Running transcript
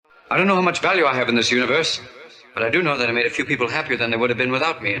I don't know how much value I have in this universe, but I do know that I made a few people happier than they would have been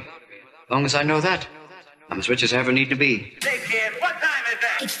without me. And as long as I know that, I'm as rich as I ever need to be. Hey kid, what time is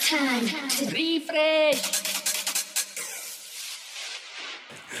that? It's time to refresh.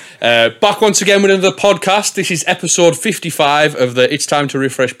 Back once again with another podcast. This is episode 55 of the It's Time to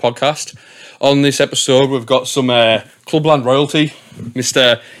Refresh podcast. On this episode, we've got some Clubland royalty,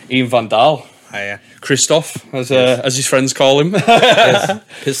 Mr. Ian van Dahl. Hiya. Christoph, as his friends call him. Yes,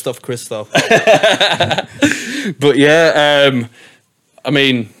 pissed off Christoph. But yeah, I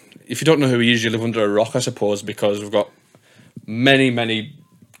mean, if you don't know who he is, you live under a rock, I suppose, because we've got many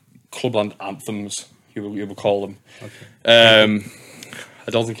Clubland anthems, you will call them. Okay. I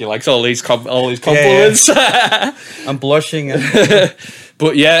don't think he likes all these compliments. Yeah. I'm blushing.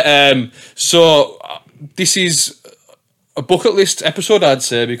 But yeah, so this is a bucket list episode, I'd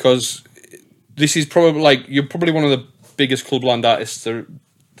say, because this is probably you're probably one of the biggest Clubland artists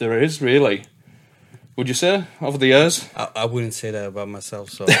there is, really. Would you say, over the years? I wouldn't say that about myself,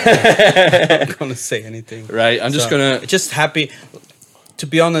 so I'm not going to say anything. Right, I'm just happy. To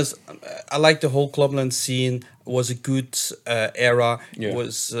be honest, I like the whole Clubland scene. It was a good era. Yeah. It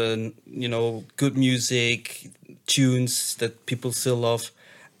was, good music, tunes that people still love.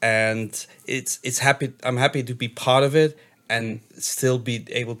 And it's happy. I'm happy to be part of it and still be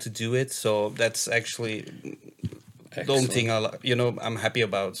able to do it. So that's actually the only thing I'm happy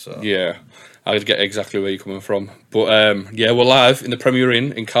about. So yeah, I get exactly where you're coming from. But yeah, we're live in the Premier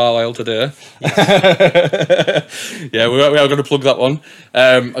Inn in Carlisle today. Yeah, we are going to plug that one.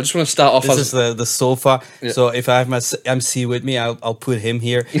 I just want to start off. This is the sofa. Yeah. So if I have my MC with me, I'll put him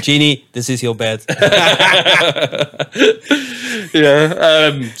here. Jeannie, this is your bed.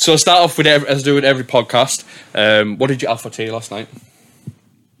 Yeah. So start off with as I do with every podcast. What did you have for tea last night?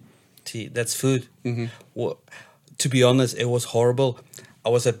 Tea. That's food. Mm-hmm. Well, to be honest, it was horrible. I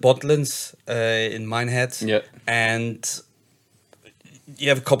was at Botlin's in Minehead, Yeah. and you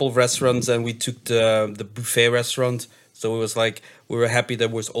have a couple of restaurants, and we took the buffet restaurant. So it was like we were happy there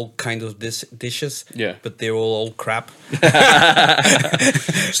was all kinds of dishes, Yeah. but they were all crap. Give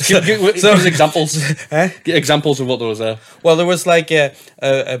us examples. Huh? Give examples of what there was there. Well, there was like a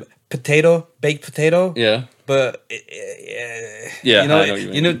baked potato. Yeah. But Yeah, you know, I know what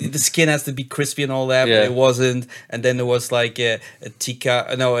you mean. the skin has to be crispy and all that. Yeah. But it wasn't. And then there was like a tikka,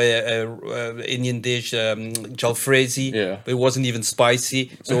 Indian dish, jalfrezi. Yeah. But it wasn't even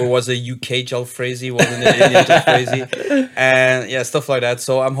spicy. So it was a UK jalfrezi, it wasn't an Indian jalfrezi, and yeah, stuff like that.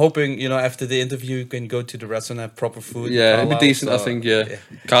 So I'm hoping after the interview you can go to the restaurant and have proper food. Yeah, it'd be decent, I think. Yeah.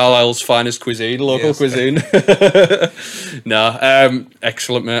 Carlisle's finest cuisine, local cuisine. No,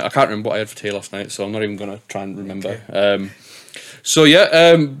 excellent, mate. I can't remember what I had for tea last night, so I'm not even going to try and remember. Okay. So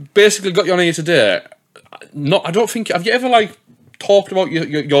yeah, basically got you on here today. I don't think. Have you ever talked about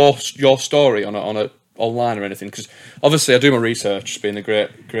your story on a online or anything? Because obviously I do my research, being the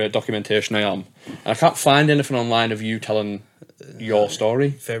great documentation I am, and I can't find anything online of you telling your story.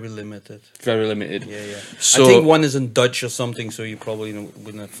 Very limited. Very limited. Yeah. So, I think one is in Dutch or something, so you probably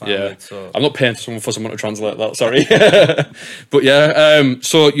wouldn't have found it. So I'm not paying for someone to translate that. Sorry, but yeah.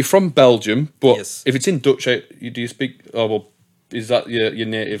 So you're from Belgium, but Yes. if it's in Dutch, do you speak? Oh well, is that your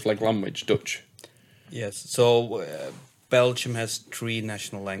native language, Dutch? yes, so Belgium has 3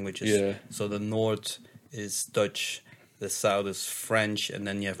 national languages. Yeah. So the north is Dutch, the south is French, and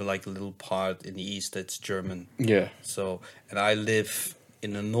then you have a little part in the east that's German. Yeah. So, and I live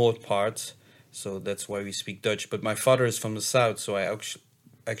in the north part, so that's why we speak Dutch. But my father is from the south, so I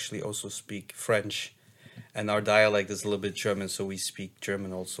actually also speak French. And our dialect is a little bit German, so we speak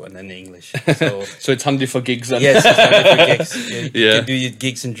German also, and then English. So, So it's handy for gigs then. yes, it's handy for gigs. You Yeah. can do your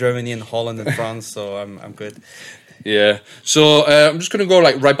gigs in Germany and Holland and France, so I'm good. Yeah. So I'm just gonna go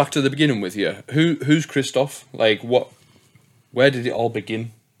right back to the beginning with you. Who's Christoph? Where did it all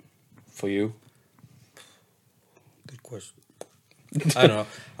begin for you? Good question. I don't know.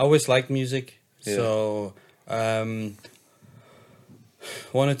 I always liked music, Yeah. so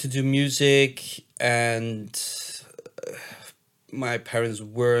wanted to do music, and my parents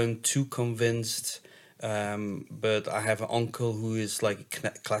weren't too convinced. But I have an uncle who is like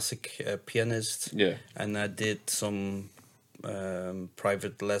a classic pianist, Yeah. and I did some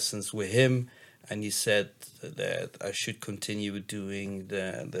private lessons with him, and he said that I should continue doing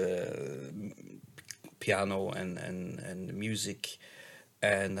the piano and the music.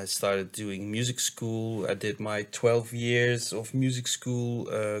 And I started doing music school. I did my 12 years of music school,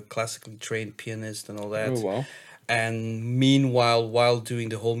 classically trained pianist and all that. Oh wow. And meanwhile, while doing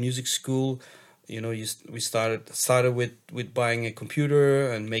the whole music school, we started with buying a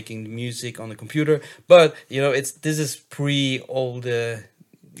computer and making music on the computer. But this is pre all the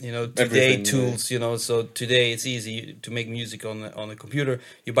today Everything, tools, so today it's easy to make music on a computer.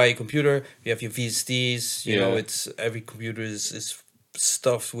 You buy a computer, you have your VSTs, it's every computer is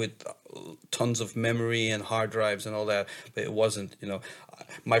stuffed with tons of memory and hard drives and all that, but it wasn't.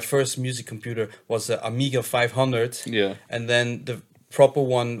 My first music computer was the Amiga 500, and then the proper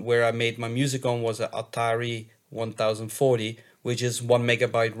one where I made my music on was an Atari 1040, which is 1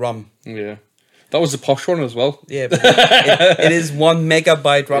 megabyte RAM. Yeah. That was the posh one as well. Yeah, but it is 1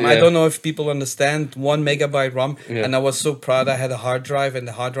 megabyte RAM. I don't know if people understand 1 megabyte RAM. Yeah. And I was so proud I had a hard drive, and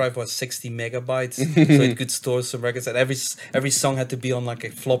the hard drive was 60 megabytes, so it could store some records. And every song had to be on like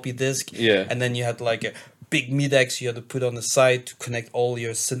a floppy disk. Yeah. And then you had like a big MIDI you had to put on the side to connect all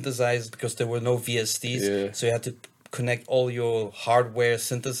your synthesizers, because there were no VSTs. Yeah. So you had to connect all your hardware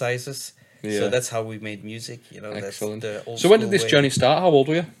synthesizers. Yeah. So that's how we made music. Excellent. That's the old So when did school this way. journey start? How old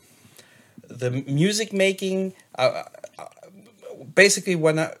were you? The music making, basically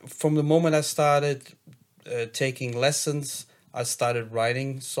from the moment I started taking lessons, I started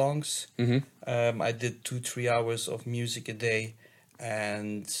writing songs. I did 2-3 hours of music a day,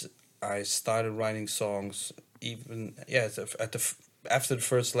 and I started writing songs after the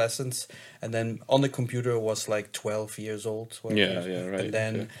first lessons, and then on the computer I was like 12 years old. 12 years. Right. And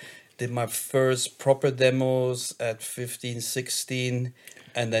then did my first proper demos at 15, 16.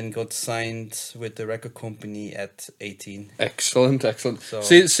 And then got signed with the record company at 18. Excellent. So,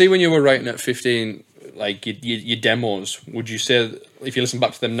 See, when you were writing at 15, like your demos, would you say, if you listen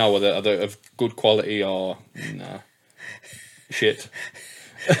back to them now, are they of good quality or nah? Shit.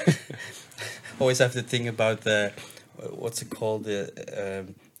 always have to think about what's it called, the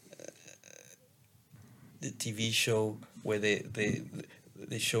TV show where they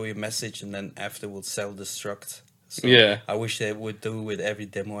show you a message and then after will self-destruct. So Yeah. I wish they would do with every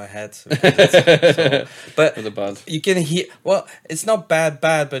demo I had. But But bad. you can hear. Well, it's not bad,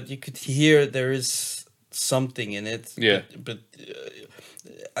 but you could hear there is something in it. Yeah. But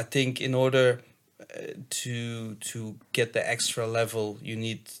I think in order to get the extra level, you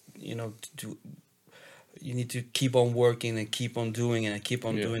need to keep on working and keep on doing and keep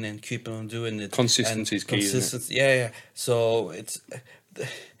on doing and keep on doing it. Consistency is key, isn't it? Consistency, yeah. So it's.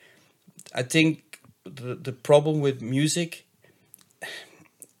 I think the problem with music,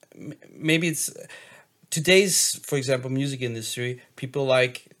 maybe it's today's, for example, music industry. People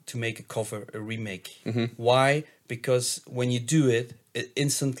like to make a cover, a remake. Why? Because when you do it, it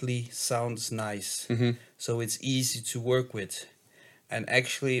instantly sounds nice. So it's easy to work with. And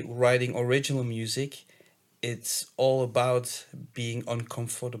actually, writing original music, it's all about being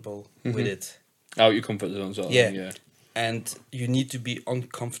uncomfortable with it. Out your comfort zone, sort of Yeah. thing, yeah. And you need to be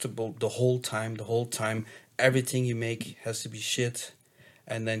uncomfortable the whole time. Everything you make has to be shit.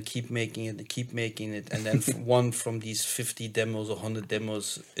 And then keep making it. And then one from these 50 demos or 100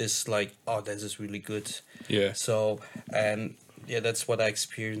 demos is like, oh, this is really good. Yeah. So, and yeah, that's what I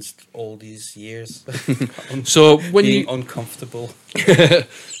experienced all these years. So when being you uncomfortable.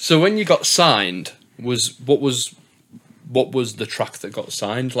 so when you got signed, what was the track that got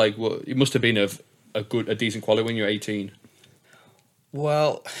signed? Like, it must have been of a decent quality when you were 18.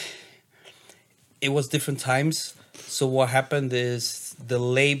 Well, it was different times. So what happened is the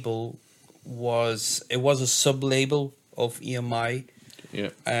label was a sub-label of EMI, Yeah.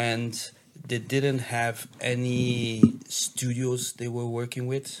 and they didn't have any studios they were working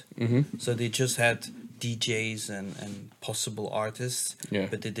with. So they just had DJs and possible artists, Yeah.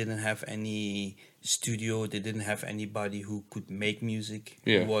 but they didn't have any studio. They didn't have anybody who could make music,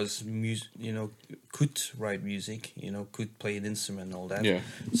 Yeah. who was could write music, could play an instrument and all that. Yeah.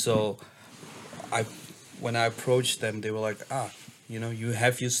 So when I approached them, they were like, you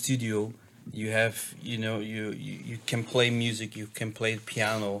have your studio, you have, you can play music, you can play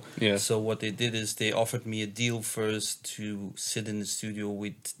piano. Yeah. So what they did is they offered me a deal first to sit in the studio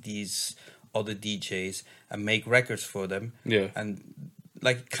with these other DJs and make records for them. Yeah. And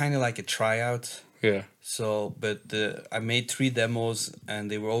kind of like a tryout. Yeah. So, but I made 3 demos and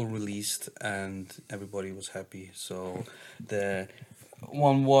they were all released and everybody was happy. So the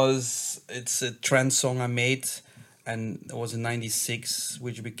one it's a trance song I made, and it was in '96,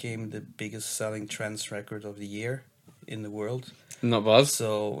 which became the biggest selling trance record of the year in the world. Not bad.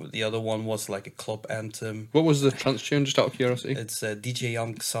 So the other one was like a club anthem. What was the trance tune, just out of curiosity? It's DJ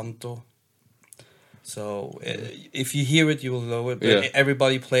Young Santo. So if you hear it, you will know it. But Yeah.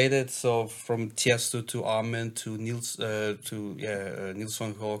 everybody played it. So from Tiesto to Armin to Niels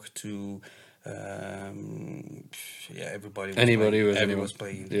van Gogh to everybody. Everybody was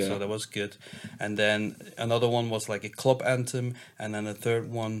playing. Yeah. So that was good. And then another one was like a club anthem, and then a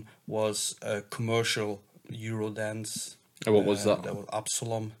third one was a commercial Eurodance. And what was that? That was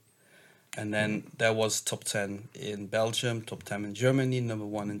Absalom. And then there was top 10 in Belgium, top 10 in Germany, number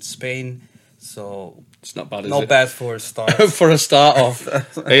 1 in Spain. So It's not bad, is not it? bad for a start. For a start off.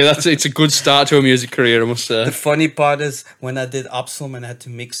 Hey, it's a good start to a music career, I must say. The funny part is when I did Absalom and I had to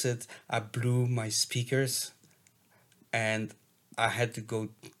mix it, I blew my speakers, and I had to go.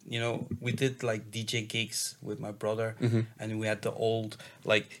 We did like DJ gigs with my brother, and we had the old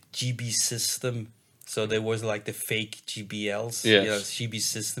like GB system. So there was like the fake GBLs. Yes. GB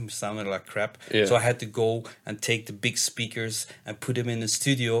system sounded like crap. Yeah. So I had to go and take the big speakers and put them in the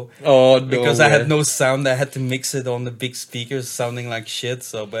studio. Oh, no Because I way. had no sound, I had to mix it on the big speakers, sounding like shit.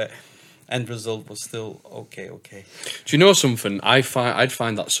 So, but end result was still okay. Do you know something? I'd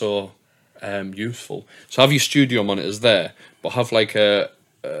find that so useful. So have your studio monitors there, but have like a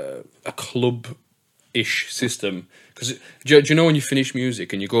club-ish system. Because do you know when you finish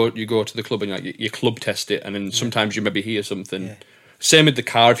music and you go to the club and you club test it, and then sometimes you maybe hear something. Yeah. Same with the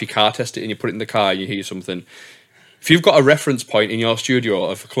car. If you car test it and you put it in the car, you hear something. If you've got a reference point in your studio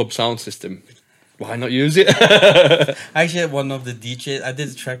of a club sound system, why not use it? I actually had one of the DJs. I did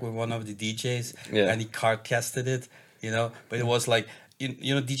a track with one of the DJs, Yeah. and he car tested it. But it was like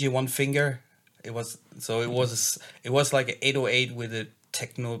DJ One Finger. It was like an 808 with a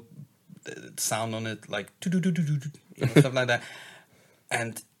techno sound on it, like stuff like that.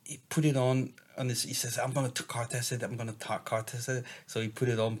 And he put it on this. He says, "I'm gonna car test it. I'm gonna car test it." So he put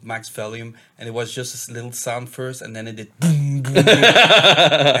it on max volume, and it was just a little sound first, and then it did boom, boom, boom,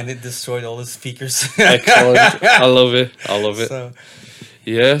 and it destroyed all the speakers. Excellent. I love it. So,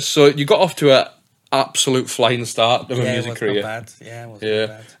 Yeah. So you got off to an absolute flying start of a yeah, it music was career. not bad. Yeah, it was Yeah.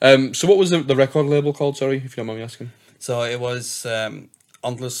 not bad. So what was the record label called? Sorry, if you don't mind me asking. So it was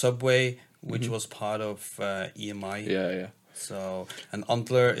Antler Subway, which was part of EMI. Yeah. So, and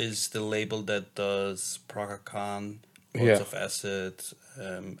Antler is the label that does Praga Khan, lots Yeah. of acid,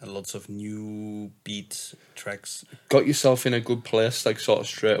 and lots of new beat tracks. Got yourself in a good place, like sort of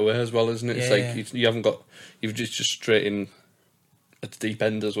straight away as well, isn't it? It's Yeah. like you haven't got, you've just straight in at the deep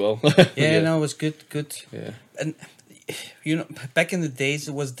end as well. Yeah, no, it was good. Yeah. And back in the days,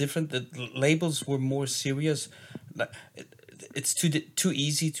 it was different. The labels were more serious. Like it's too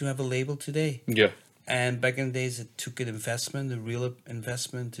easy to have a label today. Yeah. And back in the days, it took a real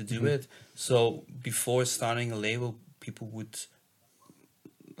investment to do it. So before starting a label, people would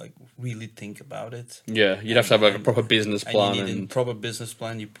like really think about it. Yeah, you'd have to have like a proper business plan. And you need a proper business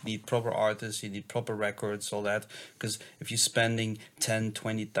plan. You need proper artists. You need proper records, all that. Because if you're spending 10,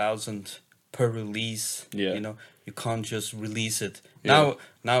 20,000 per release, Yeah. you can't just release it. Yeah.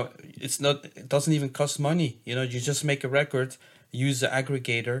 Now it's not. It doesn't even cost money. You just make a record, use the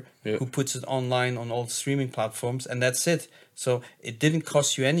aggregator Yeah. who puts it online on all streaming platforms, and that's it. So it didn't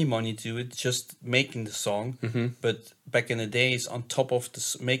cost you any money to do it, just making the song. But back in the days, on top of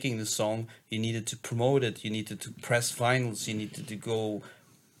making the song, you needed to promote it. You needed to press vinyls. You needed to go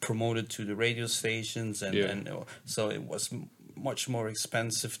promote it to the radio stations, and so it was much more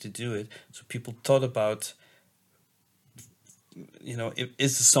expensive to do it. So people thought about,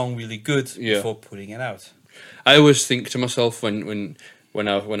 is the song really good before putting it out? I always think to myself when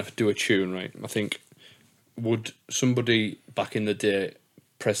I do a tune, right? I think, would somebody back in the day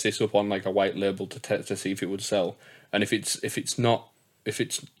press this up on like a white label to see if it would sell? And if it's not, I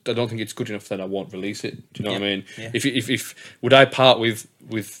don't think it's good enough, then I won't release it. Do you know what I mean? Yeah. If would I part with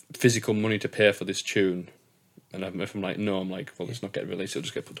physical money to pay for this tune? And if I'm like, no, I'm like, well, it's not getting released. It'll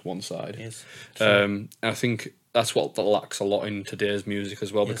just get put to one side. Yes. And I think that's what that lacks a lot in today's music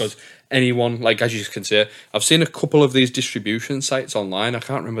as well, because anyone, like as you can say, I've seen a couple of these distribution sites online. I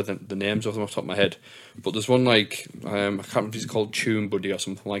can't remember the names of them off the top of my head, but there's one like I can't remember if it's called Tune Buddy or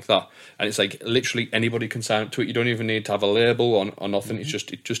something like that, and it's like literally anybody can sign up to it. You don't even need to have a label or nothing. It's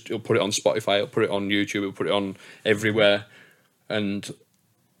just it'll put it on Spotify, it'll put it on YouTube, it'll put it on everywhere, and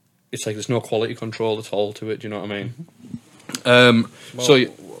it's like there's no quality control at all to it. Do you know what I mean?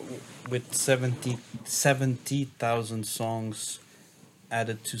 With 70,000 songs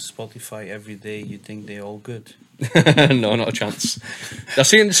added to Spotify every day, you think they're all good? No, not a chance. I've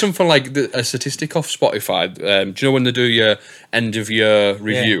seen something like a statistic off Spotify. Do you know when they do your end of year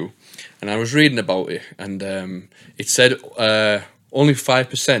review? And I was reading about it, and it said only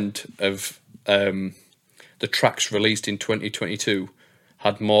 5% of the tracks released in 2022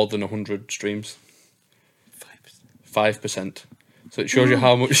 had more than 100 streams. 5%. So it shows you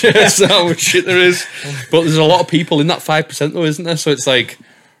how much shit there is. But there's a lot of people in that 5% though, isn't there? So it's like,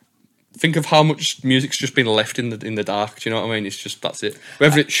 think of how much music's just been left in the dark. Do you know what I mean? It's just, that's it.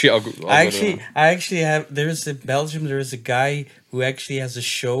 Whether it's shit or good. I actually have. There is in Belgium. There is a guy who actually has a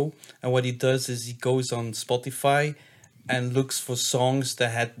show, and what he does is he goes on Spotify, and looks for songs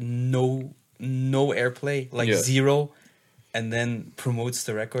that had no airplay, like Yeah. zero, and then promotes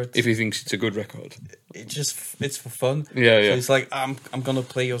the record. If he thinks it's a good record. It's for fun. Yeah, yeah. So it's like I'm gonna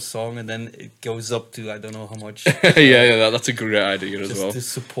play your song, and then it goes up to I don't know how much. That's a great idea as Just well. to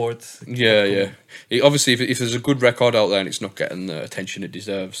support. Yeah. Obviously, if there's a good record out there and it's not getting the attention it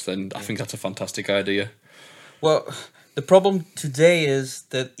deserves, then I think that's a fantastic idea. Well, the problem today is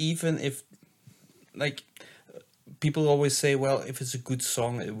that even if, like, people always say, well, if it's a good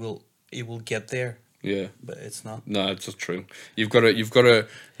song, it will get there, Yeah. but it's not. No, it's not true. You've got to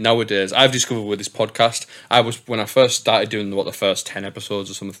nowadays. I've discovered with this podcast. When I first started doing the first 10 episodes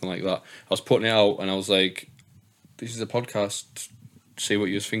or something like that. I was putting it out and I was like, "This is a podcast. See what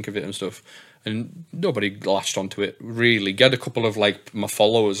you think of it and stuff." And nobody latched onto it really. Get a couple of like my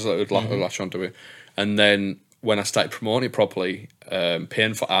followers that would latch onto it, and then when I started promoting it properly,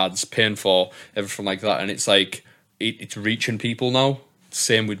 paying for ads, paying for everything like that, and it's like it's reaching people now.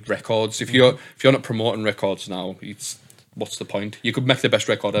 Same with records. If you're not promoting records now, what's the point? You could make the best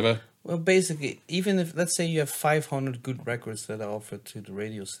record ever. Well, basically, even if, let's say you have 500 good records that are offered to the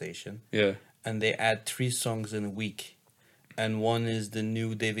radio station, Yeah. and they add 3 songs in a week, and one is the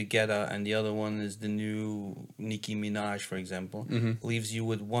new David Guetta, and the other one is the new Nicki Minaj, for example, leaves you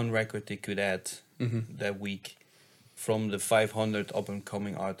with 1 record they could add that week from the 500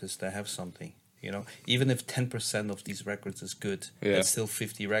 up-and-coming artists that have something. Even if 10% of these records is good, that's still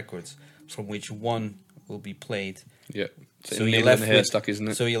 50 records, from which 1 will be played. Yeah. So you're you're left left with with isn't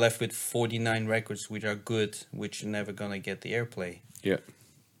it? So you're left with 49 records which are good, which are never gonna get the airplay. Yeah.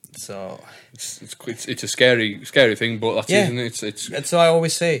 So It's a scary thing, but that's Yeah. isn't it? It's that's why I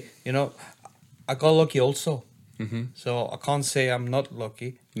always say, I got lucky also. So I can't say I'm not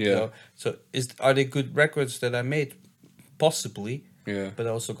lucky. Yeah. So are they good records that I made? Possibly. Yeah. But I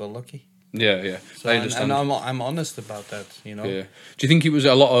also got lucky. Yeah. So I understand. and I'm honest about that. Yeah. Do you think it was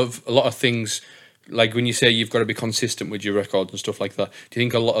a lot of things, like when you say you've got to be consistent with your records and stuff like that? Do you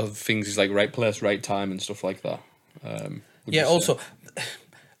think a lot of things is like right place, right time, and stuff like that? Would you say? Also,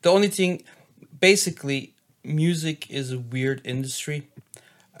 the only thing, basically, music is a weird industry.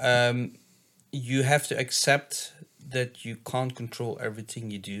 You have to accept that you can't control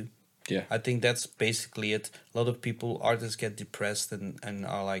everything you do. Yeah. I think that's basically it. A lot of artists get depressed and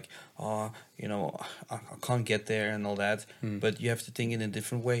are like, I can't get there and all that. But you have to think in a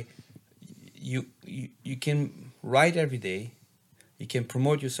different way. You can write every day. You can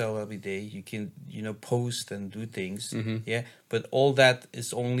promote yourself every day. You can, post and do things. Yeah. But all that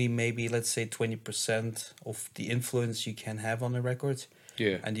is only maybe, let's say, 20% of the influence you can have on a record.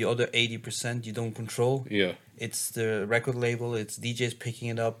 Yeah. And the other 80% you don't control. Yeah. It's the record label, it's DJs picking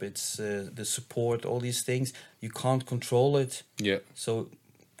it up, it's the support, all these things. You can't control it. Yeah. So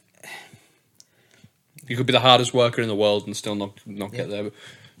You could be the hardest worker in the world and still not get there.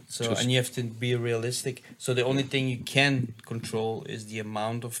 and you have to be realistic. So the only thing you can control is the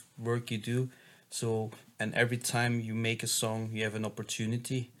amount of work you do. So, and every time you make a song, you have an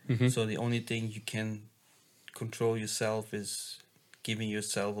opportunity. So the only thing you can control yourself is giving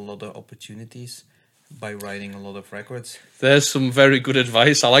yourself a lot of opportunities by writing a lot of records. There's some very good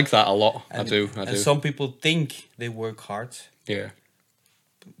advice. I like that a lot. I do. And some people think they work hard, Yeah.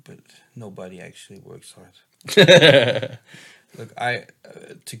 but nobody actually works hard. Look, I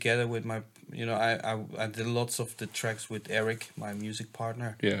together with my, I did lots of the tracks with Eric, my music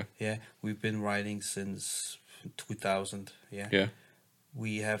partner. Yeah. We've been writing since 2000. Yeah.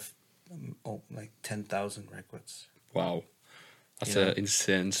 We have like 10,000 records. Wow. That's You know?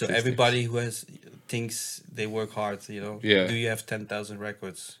 insane. So statistic. everybody who thinks they work hard, Yeah. do you have 10,000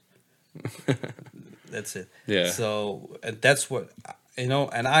 records? That's it. Yeah. So that's what, and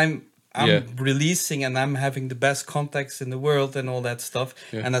I'm Yeah. releasing and I'm having the best contacts in the world and all that stuff.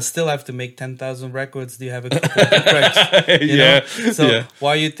 Yeah. And I still have to make 10,000 records. Do you have a couple of tracks? Yeah. So Yeah.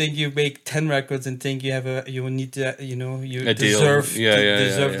 why you think you make 10 records and think you need to, you A deal. deserve Yeah,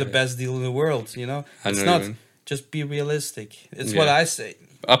 the best deal in the world, I It's know what you not. mean. Just be realistic. It's Yeah. what I say.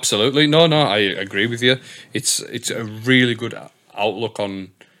 Absolutely. No, I agree with you. It's a really good outlook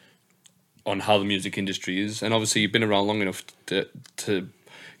on how the music industry is, and obviously you've been around long enough to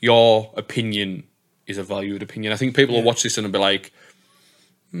your opinion is a valued opinion. I think people will watch this and be like,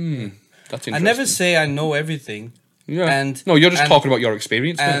 that's interesting. I never say I know everything. Yeah. And no, you're just and- talking about your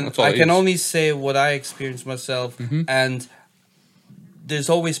experience, man. And That's all I it can is. only say what I experienced myself. Mm-hmm. And there's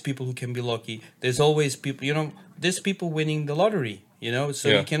always people who can be lucky. There's always people, there's people winning the lottery, So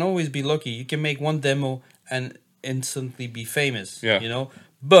Yeah. you can always be lucky. You can make one demo and instantly be famous, Yeah.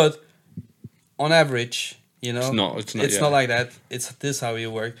 But on average, It's not, it's yeah. not like that. It's this how you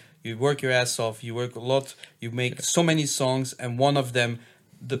work. You work your ass off. You work a lot. You make so many songs, and one of them,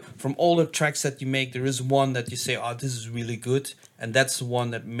 from all the tracks that you make, there is one that you say, "Oh, this is really good," and that's the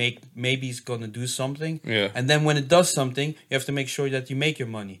one that maybe is gonna do something. Yeah. And then when it does something, you have to make sure that you make your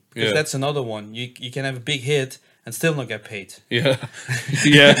money, because Yeah. that's another one. You can have a big hit and still not get paid. Yeah.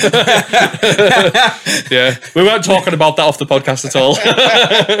 Yeah. Yeah. We weren't talking about that off the podcast at all.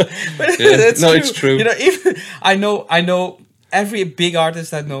 Yeah. No, it's true. You know, even I know every big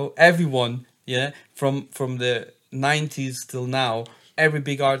artist I know, everyone, yeah, from the 90s till now, every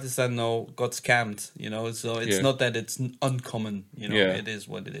big artist I know got scammed, you know, so it's Yeah. not that it's uncommon, you know, Yeah. it is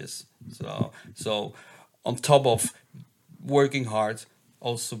what it is. So on top of working hard,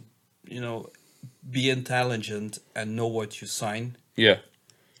 also, you know, be intelligent and know what you sign, Yeah.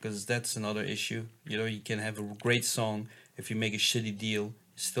 because that's another issue. You know, you can have a great song, if you make a shitty deal,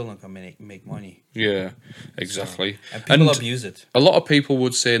 you're still not gonna make money. Yeah. Exactly. And people And abuse it. a lot of people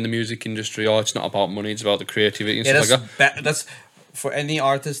would say in the music industry, "Oh, it's not about money; it's about the creativity and Yeah, stuff like that." that's for any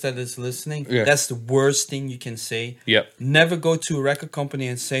artist that is listening. Yeah. That's the worst thing you can say. Yeah. Never go to a record company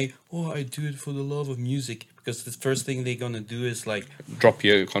and say, "Oh, I do it for the love of music," because the first thing they're gonna do is like, Drop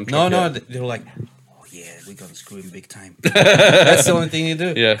your contract. no, yeah. they're like, "Oh yeah, we're gonna screw him big time." That's the only thing you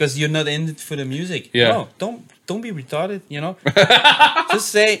do. Yeah. Because you're not in it for the music. Yeah. No, don't be retarded. You know, just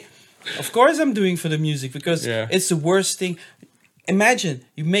say, "Of course I'm doing for the music," because Yeah. it's the worst thing. Imagine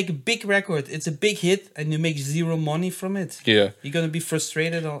you make a big record, it's a big hit, and you make zero money from it. Yeah. You're gonna be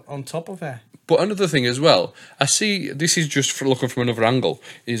frustrated on top of that. But another thing as well, I see, this is just for looking from another angle,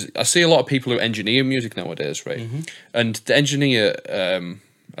 is I see a lot of people who engineer music nowadays, right? And they engineer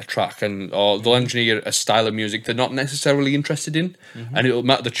a track or they'll engineer a style of music they're not necessarily interested in, and it'll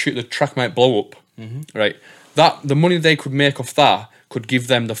matter, the track might blow up, right? That the money they could make off that could give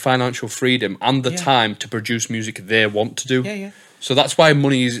them the financial freedom and the Yeah. time to produce music they want to do. Yeah, yeah. So that's why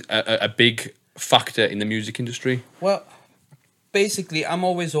money is a big factor in the music industry. Well, basically, I'm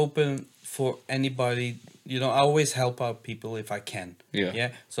always open for anybody. You know, I always help out people if I can. Yeah.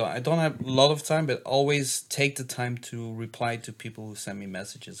 Yeah. So I don't have a lot of time, but always take the time to reply to people who send me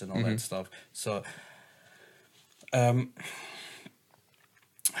messages and all that stuff. So,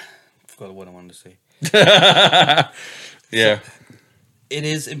 forgot what I wanted to say. Yeah. It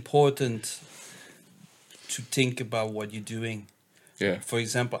is important to think about what you're doing. Yeah. For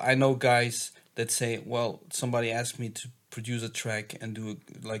example, I know guys that say, well, somebody asked me to produce a track and do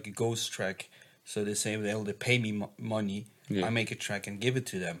like a ghost track. So they say, well, they pay me money. Yeah. I make a track and give it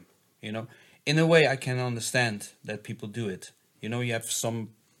to them. You know, in a way, I can understand that people do it. You know, you have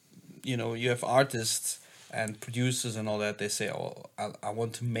you have artists and producers and all that. They say, oh, I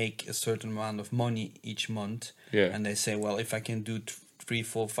want to make a certain amount of money each month. Yeah. And they say, well, if I can do 3,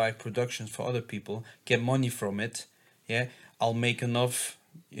 4, 5 productions for other people, get money from it, yeah, I'll make enough,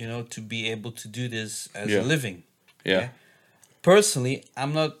 you know, to be able to do this as Yeah. a living. Yeah. Personally,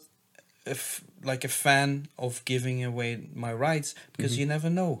 I'm not like a fan of giving away my rights, because you never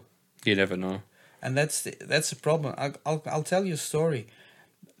know, You never know. and that's the problem. I'll tell you a story.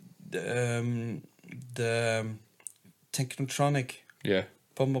 The Technotronic Yeah.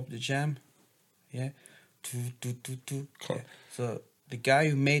 Pump Up the Jam, yeah. Cool. Yeah. So the guy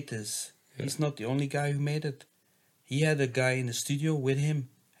who made this, he's not the only guy who made it. He had a guy in the studio with him,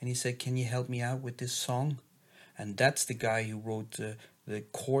 and he said, "Can you help me out with this song?" And that's the guy who wrote the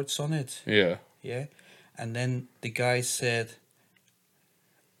chords on it. Yeah. Yeah. And then the guy said,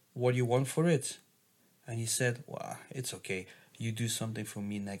 "What do you want for it?" And he said, "Well, it's okay. You do something for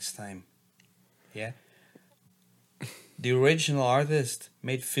me next time." Yeah. The original artist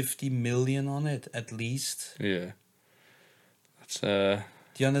made 50 million on it, at least. Yeah. That's Do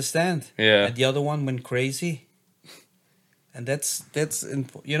you understand? Yeah. And the other one went crazy. And that's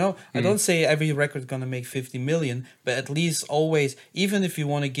you know, I don't say every record gonna make 50 million, but at least always, even if you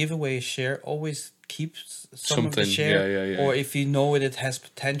want to give away a share, always keep some of the Something, share. yeah. Or if you know it has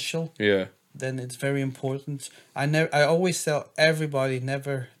potential, yeah. then it's very important. I always tell everybody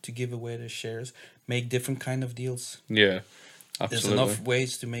never to give away their shares. Make different kind of deals. Yeah. There's Absolutely. enough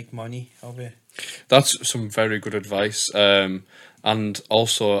ways to make money of it. That's some very good advice. And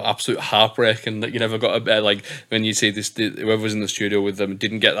also absolute heartbreaking that you never got a like when you see this whoever's in the studio with them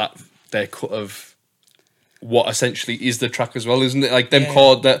didn't get their cut of what essentially is the track as well, isn't it? Like them Yeah.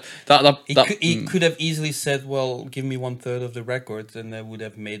 chord that He could have easily said, well, give me 1/3 of the record, and that would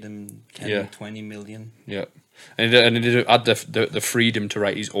have made him 10, Yeah. 20 million. Yeah. And he had the freedom to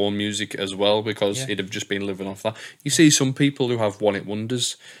write his own music as well, because Yeah. he'd have just been living off that. You see some people who have one-hit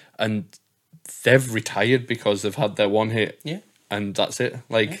wonders and they've retired because they've had their one hit Yeah. and that's it.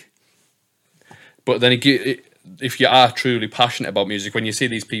 Like, but then if you are truly passionate about music, when you see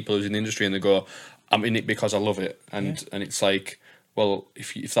these people who's in the industry and they go, "I'm in it because I love it," and it's like, well,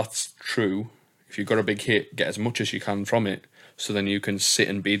 if that's true, if you've got a big hit, get as much as you can from it, so then you can sit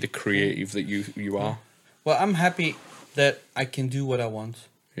and be the creative that you are. Well, I'm happy that I can do what I want.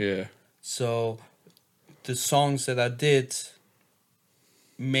 Yeah. So the songs that I did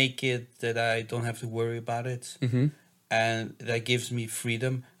make it that I don't have to worry about it. Mm-hmm. And that gives me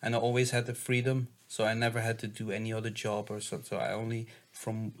freedom. And I always had the freedom. So I never had to do any other job or so. So I only,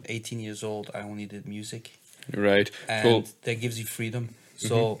 from 18 years old, I only did music. Right. And Well, that gives you freedom.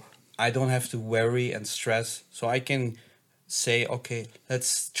 So I don't have to worry and stress. So I can say, okay,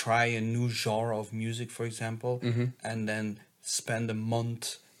 let's try a new genre of music, for example, and then spend a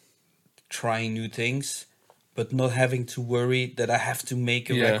month trying new things, but not having to worry that I have to make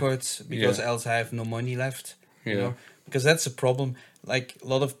a record because else I have no money left. You know? Because that's a problem. Like a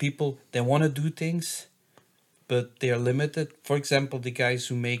lot of people, they want to do things, but they are limited. For example, the guys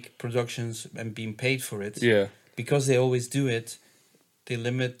who make productions and being paid for it, because they always do it, they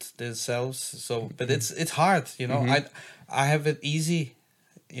limit themselves. So, but it's hard, you know. I have it easy,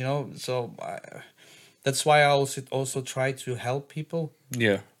 you know. So that's why I also try to help people.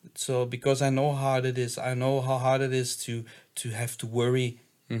 yeah. So because I know how hard it is, I know how hard it is to have to worry,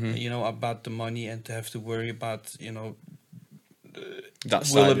 you know, about the money and to have to worry about, you know, That will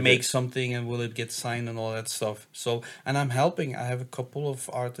side it of make something and will it get signed and all that stuff. So, and I'm helping. I have a couple of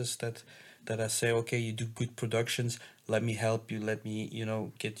artists that I say, okay, you do good productions. Let me help you. Let me, you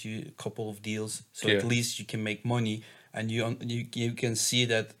know, get you a couple of deals. So at least you can make money, and you can see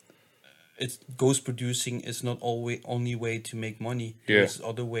that ghost producing is not always only way to make money. There's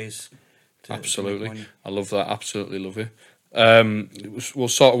other ways. To Absolutely, make money. I love that. Absolutely love it.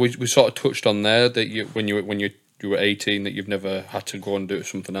 We sort of touched on there that when you were 18 that you've never had to go and do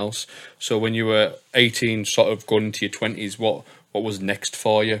something else. So when you were 18, sort of going into your 20s, what was next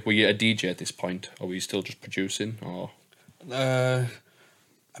for you? Were you a DJ at this point, or were you still just producing? Or I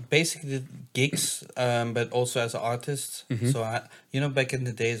basically did gigs, but also as an artist. So I, you know, back in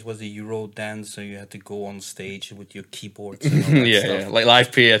the days was the Euro dance, so you had to go on stage with your keyboards and all that stuff. like live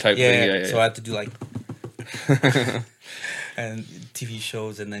PA type thing. Yeah. So I had to do like and TV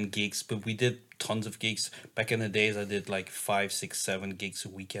shows and then gigs. But we did tons of gigs back in the days. I did like 5, 6, 7 gigs a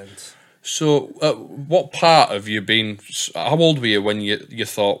weekend. So, what part of you been? How old were you when you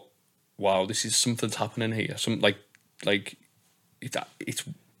thought, "Wow, this is something's happening here"?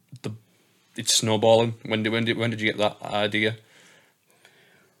 It's snowballing. When did you get that idea?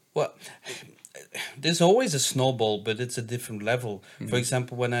 Well, there's always a snowball, but it's a different level. For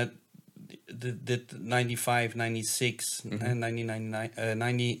example, when I did 95, 96, and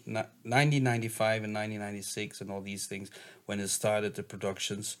 1995 and 1996 and all these things, when it started the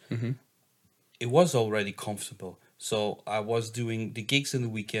productions, it was already comfortable. So I was doing the gigs in the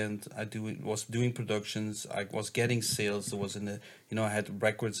weekend. Was doing productions. I was getting sales. It was in the, you know, I had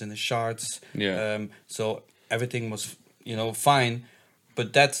records in the charts. Yeah. So everything was, you know, fine,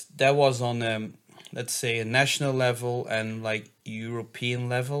 but that was on let's say a national level and like European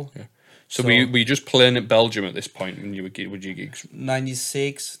level. Yeah. So were you just playing at Belgium at this point when you were with your gigs?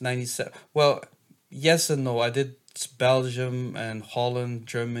 96, 97. Well, yes and no. I did Belgium and Holland,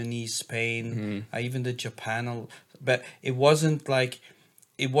 Germany, Spain. I even did Japan. But it wasn't like,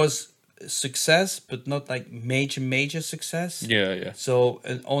 it was success, but not like major success. Yeah. So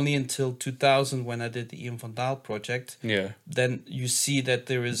only until 2000 when I did the Ian van Dahl project. Yeah. Then you see that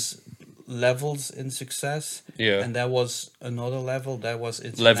there is levels in success. Yeah. And that was another level. That was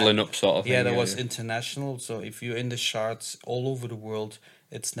Leveling up sort of thing. Yeah, that was international. So if you're in the charts all over the world,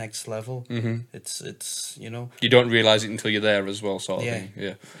 it's next level. It's you know. You don't realise it until you're there as well, sort of thing.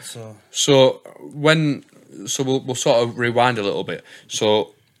 Yeah. So we'll sort of rewind a little bit.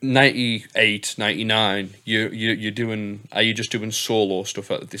 So 98, 99, you're doing. Are you just doing solo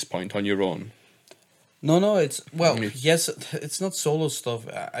stuff at this point on your own? No, it's yes, it's not solo stuff.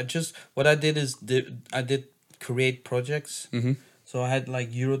 What I did is I did create projects. So I had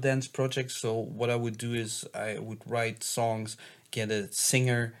like Eurodance projects. So what I would do is I would write songs, get a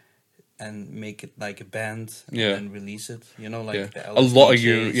singer, and make it like a band, and then release it. You know, like the a lot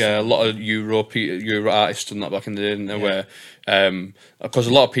LSDJs. of a lot of Euro artists done that back in the day, didn't they? Where because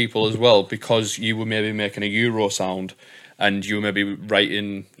a lot of people as well, because you were maybe making a Euro sound and you were maybe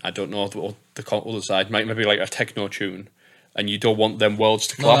writing, I don't know, the other side, maybe like a techno tune, and you don't want them worlds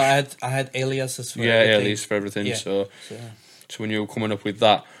to clash. No, I had aliases for everything. Alias for everything. Yeah. So when you were coming up with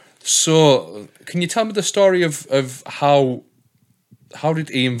that, so can you tell me the story of how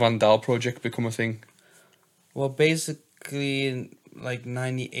did Ian van Dahl project become a thing? Well, basically in like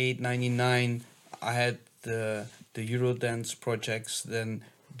 98, 99, I had the Eurodance projects, then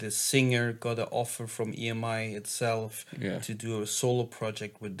the singer got an offer from EMI itself to do a solo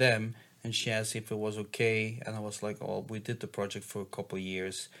project with them, and she asked if it was okay, and I was like, oh, we did the project for a couple of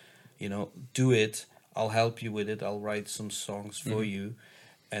years, you know, do it, I'll help you with it, I'll write some songs for you.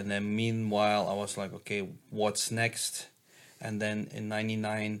 And then meanwhile I was like, okay, what's next? And then in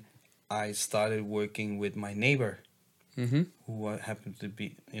 99 I started working with my neighbor, who happened to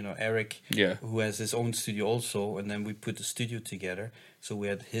be, you know, Eric, who has his own studio also, and then we put the studio together. So we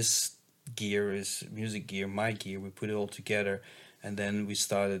had his gear, his music gear, my gear, we put it all together, and then we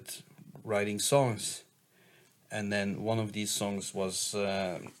started writing songs. And then one of these songs was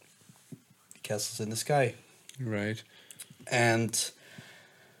Castles in the Sky. Right. And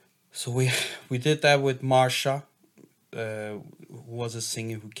so we did that with Marsha, who was a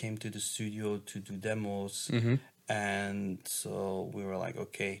singer who came to the studio to do demos. And so we were like,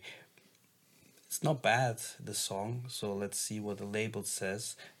 okay, it's not bad, the song, so let's see what the label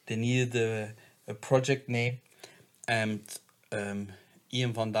says. They needed a project name, and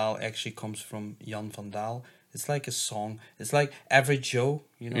Ian van Dahl actually comes from Jan van Dahl. It's like a song. It's like Average Joe,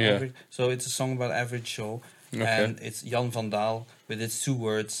 you know. So it's a song about Average Joe, and it's Jan van Dahl, but it's 2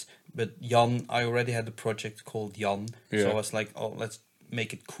 words. But Jan, I already had a project called Jan, so I was like, oh, let's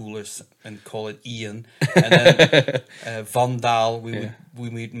make it cooler and call it Ian. And then Van Dahl, we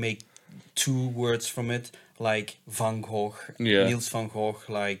would make 2 words from it, like Van Gogh, Niels van Gogh,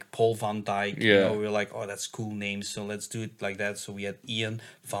 like Paul van Dyk. You know, we were like, oh, that's cool names, so let's do it like that. So we had Ian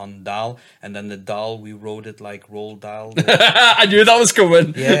van Dahl, and then the Dahl, we wrote it like Roll Dahl. I knew that was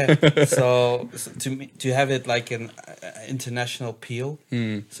coming. So to have it like an international appeal.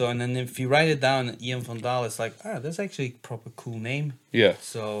 So, and then if you write it down, Ian van Dahl, it's like, that's actually a proper cool name.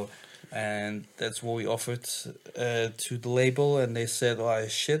 So, and that's what we offered to the label, and they said, oh,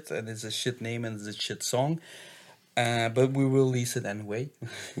 it's shit, and it's a shit name, and it's a shit song, but we will release it anyway.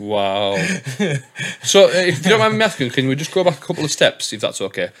 Wow. So if you don't mind me asking, can we just go back a couple of steps, if that's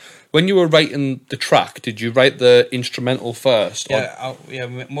okay? When you were writing the track, did you write the instrumental first?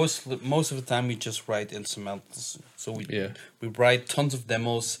 Most of the time we just write instrumentals. So we write tons of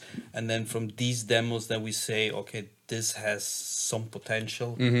demos, and then from these demos then we say, okay, this has some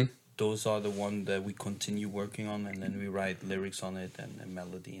potential. Those are the ones that we continue working on, and then we write lyrics on it and a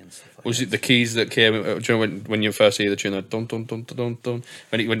melody and stuff like that. Was it the keys that came, do you know, when you first hear the tune, like, dun dun dun dun dun,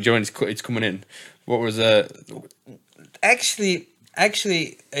 when it's coming in? What was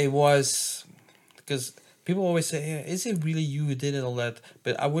Actually, it was, because people always say, is it really you who did it, all that?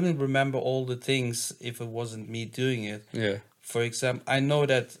 But I wouldn't remember all the things if it wasn't me doing it. For example, I know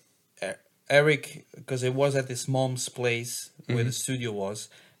that Eric, because it was at his mom's place where the studio was,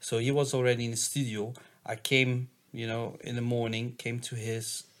 so he was already in the studio. I came, you know, in the morning, came to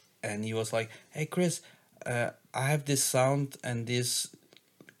his, and he was like, hey, Chris, I have this sound and this,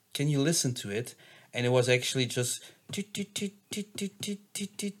 can you listen to it? And it was actually just with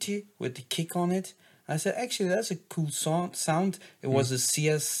the kick on it. I said, actually, that's a cool sound. It was a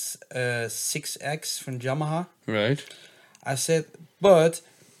CS6X from Yamaha. Right. I said, but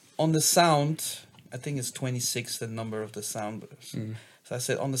on the sound, I think it's 26, the number of the sound. So I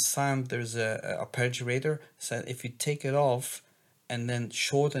said, on the sound, there's a arpeggiator. So if you take it off and then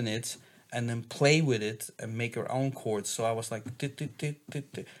shorten it and then play with it and make your own chords. So I was like,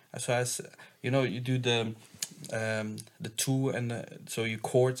 so I said, you know, you do the 2 and so you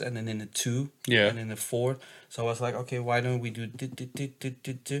chords and then in the 2 and in the 4. So I was like, okay, why don't we do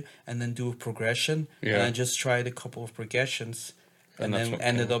and then do a progression? And I just tried a couple of progressions and then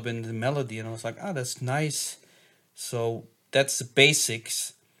ended up in the melody, and I was like, that's nice. So that's the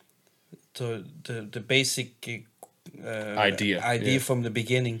basics. So the basic idea from the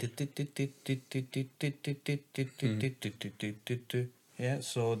beginning.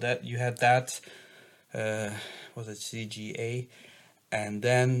 So that you had that. Was it CGA? And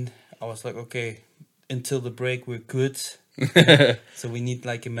then I was like, okay, until the break we're good. So we need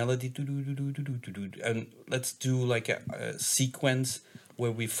like a melody, and let's do like a sequence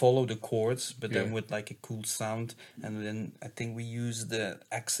where we follow the chords, but then with like a cool sound. And then I think we used the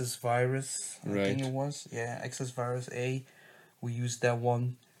Access Virus. I think it was Access Virus A. We used that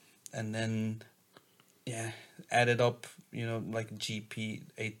one, and then added up, you know, like GP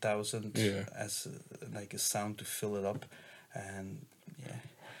 8000 as like a sound to fill it up, and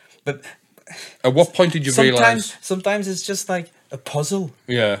but at what point did you realize? Sometimes it's just like a puzzle.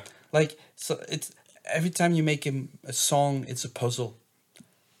 Like, so it's every time you make a song, it's a puzzle.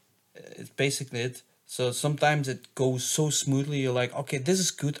 It's basically it. So sometimes it goes so smoothly. You're like, okay, this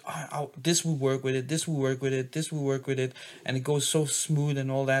is good. This will work with it. This will work with it. This will work with it, and it goes so smooth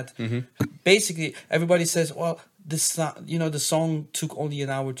and all that. Basically, everybody says, well, the song took only an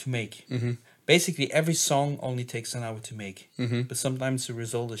hour to make. Basically, every song only takes an hour to make. But sometimes the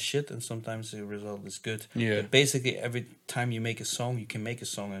result is shit, and sometimes the result is good. Yeah. But basically, every time you make a song, you can make a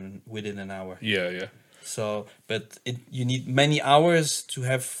song within an hour. Yeah. So, but you need many hours to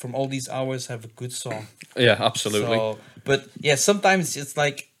have, from all these hours, have a good song. Yeah, absolutely. So, but yeah, sometimes it's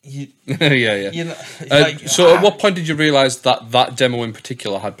like you. Yeah. You know. So, at what point did you realise that demo in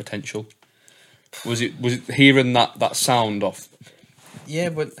particular had potential? Was it hearing that sound off? Yeah,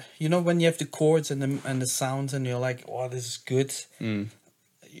 but you know, when you have the chords and the sounds, and you're like, "Oh, this is good."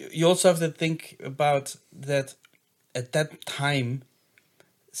 You also have to think about that. At that time,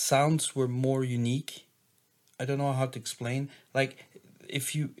 sounds were more unique. I don't know how to explain. Like,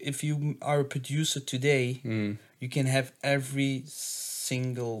 if you are a producer today, you can have every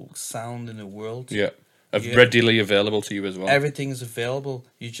single sound in the world. Yeah. Readily available to you as well. Everything is available.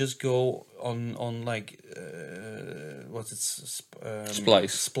 You just go on like what's it?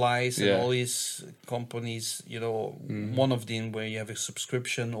 Splice. and Yeah. all these companies. You know, one of them where you have a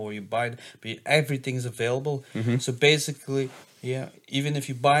subscription or you buy it, but everything is available. So basically, yeah, even if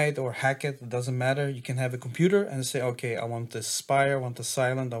you buy it or hack it, it doesn't matter. You can have a computer and say, okay, I want the Spire, I want the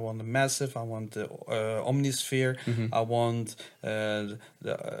Silent, I want the Massive, I want the Omnisphere, I want the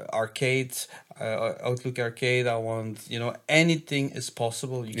arcade, Outlook Arcade, I want, anything is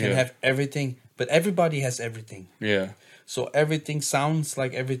possible. You can have everything, but everybody has everything. Yeah. So everything sounds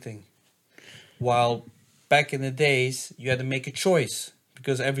like everything. While back in the days, you had to make a choice.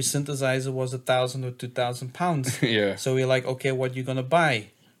 Because every synthesizer was 1,000 or 2,000 pounds. Yeah. So we're like, okay, what you gonna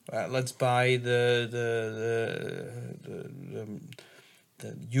buy? Let's buy the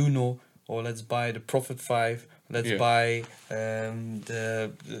Uno, or let's buy the Prophet 5. Let's buy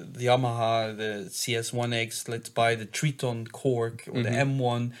the Yamaha, the CS1X. Let's buy the Triton Korg or the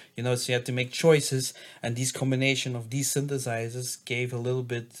M1. So you have to make choices, and this combination of these synthesizers gave a little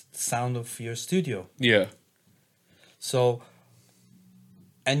bit sound of your studio. Yeah. So.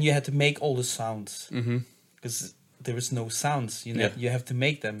 And you had to make all the sounds because there is no sounds. You have to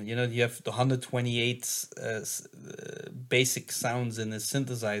make them. You have the 128 basic sounds in a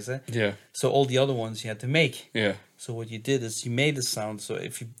synthesizer. Yeah. So all the other ones you had to make. Yeah. So what you did is you made a sound. So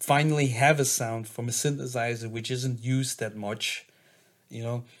if you finally have a sound from a synthesizer which isn't used that much,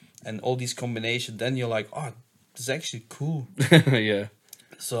 and all these combinations, then you're like, oh, this is actually cool. Yeah.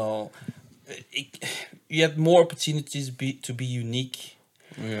 So you had more opportunities to be unique.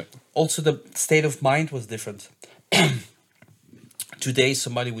 Yeah. Also, the state of mind was different. Today,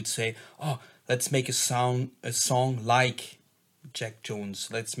 somebody would say, "Oh, let's make a song like Jack Jones.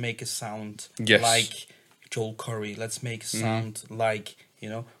 Let's make a sound like Joel Corey. Let's make a sound like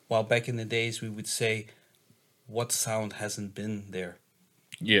While back in the days, we would say, "What sound hasn't been there?"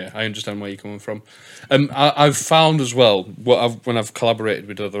 Yeah, I understand where you're coming from. I've found as well when I've collaborated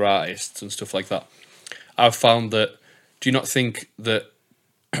with other artists and stuff like that. I've found that. Do you not think that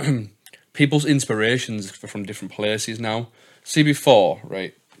people's inspirations are from different places now? See, before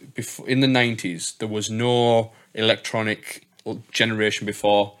in the 90s, there was no electronic generation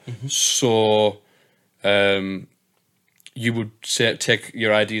before, so you would take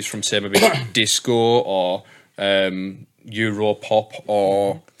your ideas from, say, maybe disco or Euro pop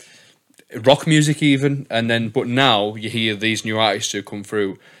or rock music even, but now you hear these new artists who come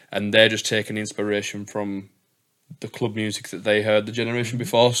through and they're just taking inspiration from the club music that they heard the generation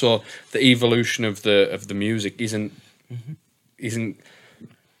before. So the evolution of the music isn't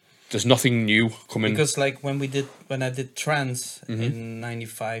there's nothing new coming. Because like when I did trance in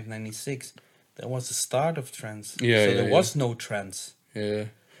 95, 96, that was the start of trance. Yeah, so there was no trance. Yeah.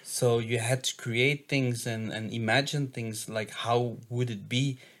 So you had to create things and imagine things like how would it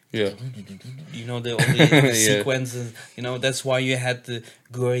be. Yeah. All the sequences. That's why you had the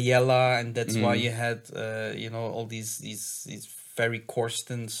Goriella, and that's why you had all these very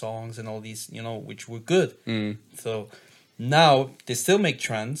Corsten songs and all these which were good. So now they still make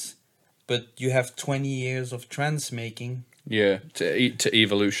trance, but you have 20 years of trance making. Yeah, to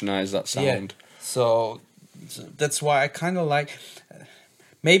evolutionize that sound. Yeah. So that's why I kind of like.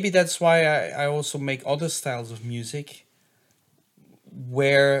 Maybe that's why I also make other styles of music,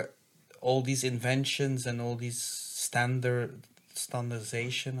 where all these inventions and all these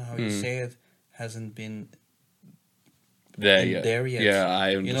standardization, how you say it, hasn't been there yet. Yeah,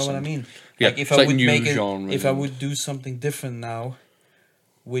 I understand. You know what I mean? Yeah, like if it's I like would new make genres if I would do something different now,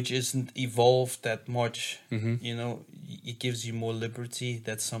 which isn't evolved that much. Mm-hmm. You know, it gives you more liberty.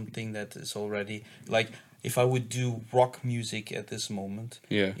 That's something that is already like if I would do rock music at this moment.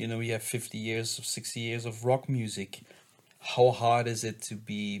 Yeah. You know, we have 50 years of 60 years of rock music. How hard is it to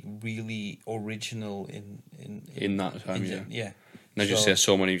be really original In that time, yeah. yeah. And as you So- say,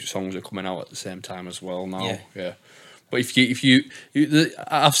 so many songs are coming out at the same time as well now. Yeah. Yeah. But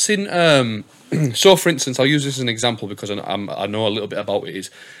I've seen. So, for instance, I'll use this as an example because I know a little bit about it. Is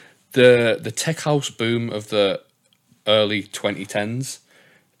the tech house boom of the early 2010s?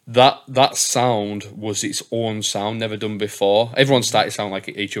 That sound was its own sound, never done before. Everyone started to sound like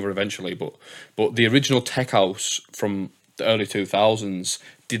each other eventually, but the original tech house from the early 2000s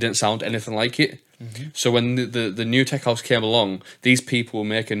didn't sound anything like it. Mm-hmm. So when the new tech house came along, these people were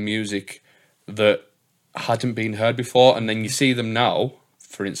making music that hadn't been heard before, and then you see them now,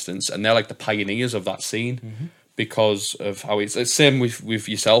 for instance, and they're like the pioneers of that scene. Mm-hmm. Because of how it's the same with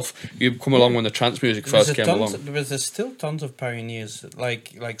yourself. You come along when the trance music first came along. There's still tons of pioneers.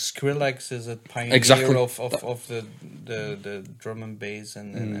 Like Skrillex is a pioneer Exactly. of the drum and bass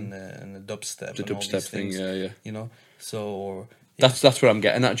and the dubstep. The and all dubstep these thing, things, yeah. You know, so That's what I'm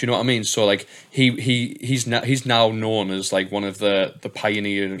getting at. Do you know what I mean? So like he's now known as like one of the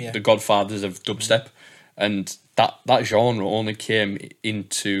pioneer, Yeah. the godfathers of dubstep, and that genre only came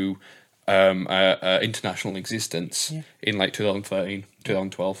into international existence in like 2013,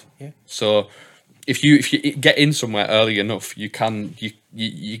 2012. Yeah. So if you get in somewhere early enough, you can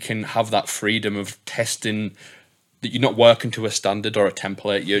have that freedom of testing. That you're not working to a standard or a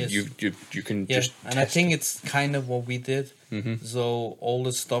template. You can just. And I think it's kind of what we did. Mm-hmm. So all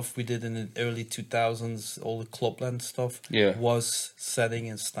the stuff we did in the early 2000s, all the clubland stuff, Yeah. was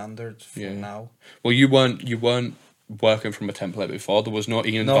setting a standard for Yeah. now. Well, you weren't working from a template before. There was no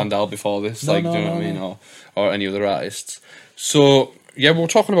Ian No. Van Dahl before this. No, like, no, do you know no, what I mean? no. Or any other artists. So yeah, we were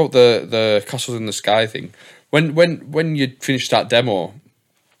talking about the Castles in the Sky thing. When you finished that demo,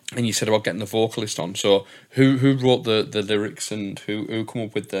 and you said about getting the vocalist on. So who wrote the lyrics and who come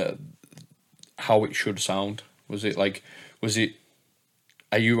up with the how it should sound? Are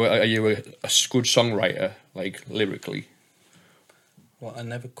you a good songwriter, like lyrically? Well, I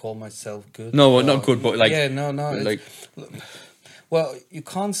never call myself good. No, not good, but like no. like Well, you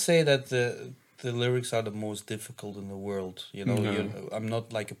can't say that the lyrics are the most difficult in the world. You know, No. I'm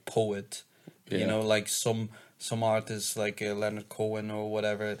not like a poet. Yeah. You know, like some artists like Leonard Cohen or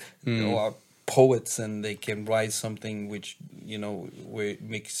whatever, you know, are poets and they can write something which, you know, where it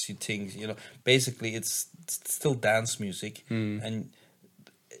makes you think. You know, basically it's still dance music, and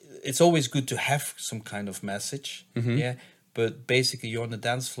it's always good to have some kind of message. Yeah. But basically, you're on the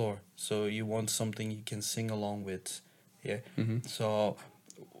dance floor, so you want something you can sing along with. Yeah. So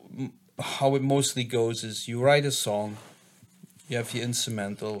how it mostly goes is you write a song, you have your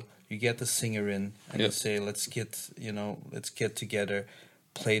instrumental, you get the singer in, and you say, let's get together,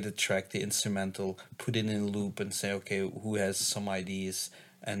 play the track, the instrumental, put it in a loop, and say, okay, who has some ideas?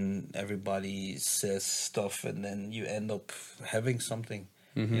 And everybody says stuff, and then you end up having something.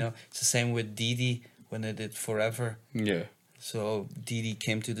 You know, it's the same with Didi when they did Forever. yeah. So Didi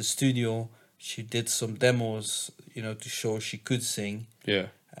came to the studio. She did some demos, you know, to show she could sing. Yeah.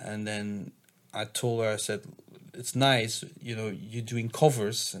 And then I told her, I said, it's nice, you know, you're doing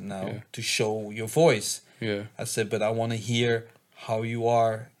covers now to show your voice. Yeah. I said, but I want to hear how you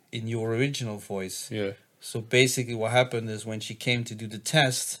are in your original voice. Yeah. So basically what happened is when she came to do the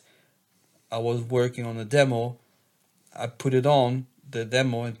test, I was working on a demo. I put it on, the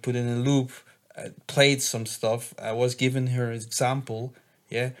demo, and put it in a loop. I played some stuff. I was giving her an example,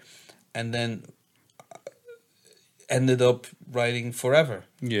 and then ended up writing Forever.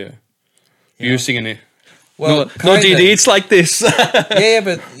 Yeah. You You know? singing it? Well, no, kinda. DD, it's like this. yeah,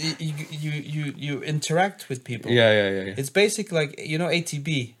 but you interact with people. Yeah. It's basically like, you know,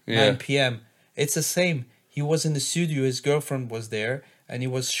 ATB, Yeah. 9 p.m. It's the same. He was in the studio, his girlfriend was there, and he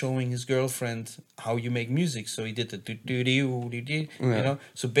was showing his girlfriend how you make music. So he did the do-do-do-do-do, you know.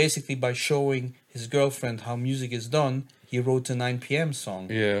 So basically by showing his girlfriend how music is done, he wrote a 9 p.m. song.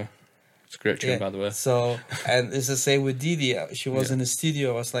 Yeah. It's a great tune, by the way. So, and it's the same with Didi. She was in the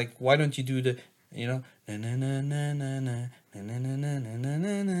studio. I was like, why don't you do the, you know, na na na na na na na na na na na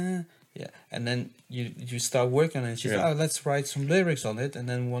na na. Yeah, and then you start working on it. She's like, oh, let's write some lyrics on it, and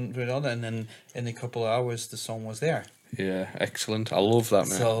then one with other, and then in a couple of hours the song was there. Yeah, excellent. I love that,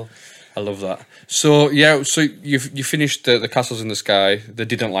 man. So I love that. So yeah, so you finished the Castles in the Sky. They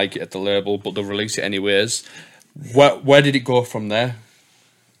didn't like it at the label, but they released it anyways. Where did it go from there?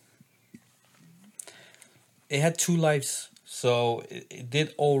 it had two lives. So it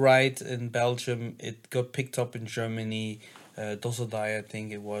did all right in Belgium. It got picked up in Germany. Dosodai, I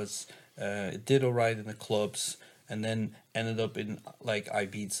think it was. It did alright in the clubs, and then ended up in like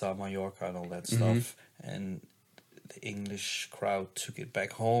Ibiza, Mallorca, and all that stuff. And the English crowd took it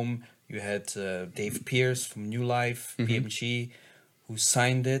back home. You had Dave Pierce from New Life, PMG, who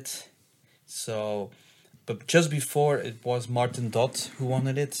signed it. So, but just before it was Martin Dodd who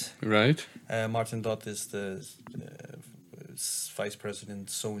wanted it. Right. Martin Dodd is the vice president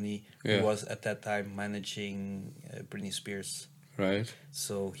Sony, Yeah. who was at that time managing Britney Spears. Right.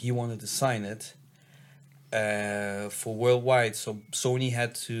 So he wanted to sign it for worldwide. So Sony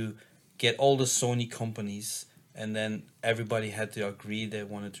had to get all the Sony companies, and then everybody had to agree they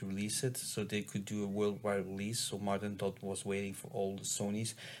wanted to release it, so they could do a worldwide release. So Martin Dodd was waiting for all the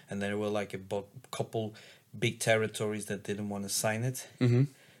Sonys, and there were like a couple big territories that didn't want to sign it.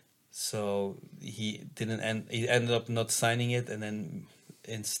 So he didn't he ended up not signing it, and then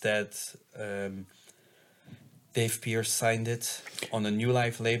instead Dave Pierce signed it on a New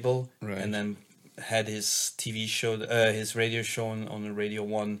Life label, Right. and then had his TV show, his radio show on Radio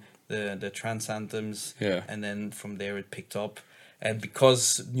 1, the trance anthems, Yeah. and then from there it picked up. And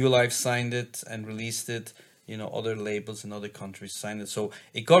because New Life signed it and released it, you know, other labels in other countries signed it, so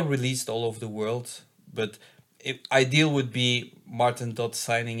it got released all over the world. But ideal would be Martin Dodd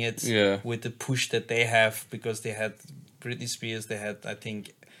signing it, Yeah. with the push that they have, because they had Britney Spears, they had, I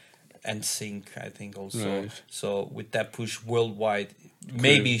think, NSYNC, I think also. Right. So with that push worldwide,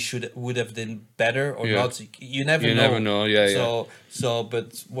 maybe would have been better or Yeah. not. You never You know. never know, yeah, So,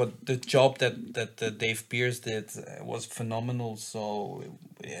 but what the job that Dave Pierce did was phenomenal. So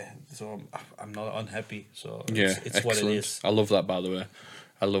yeah, so I'm not unhappy. So Yeah, it's what it excellent. is. I love that, by the way.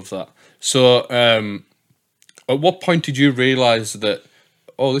 I love that. So, at what point did you realise that,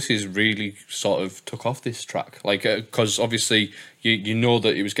 oh, this is really sort of took off, this track? Like, because obviously you know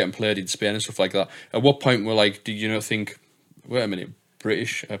that it was getting played in Spain and stuff like that. At what point were like, did you not think, wait a minute,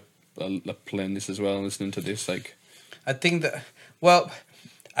 British are playing this as well and listening to this? Like, I think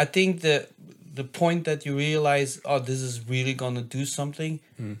the point that you realize, oh, this is really gonna do something.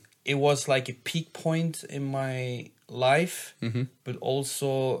 It was like a peak point in my life, but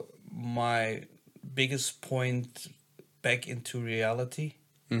also my biggest point back into reality.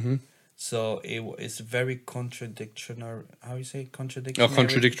 So it's very contradictory. How you say contradictory? oh,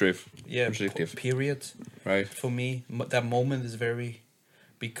 contradictory. Yeah, Contradictive. period. Right. For me, that moment is very,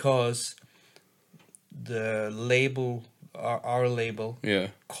 because the label, our label, Yeah.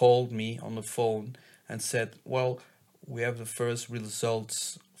 called me on the phone and said, well, we have the first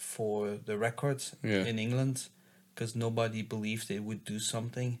results for the records Yeah. in England, because nobody believed they would do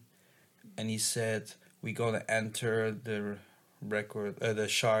something. And he said, we're going to enter the record, the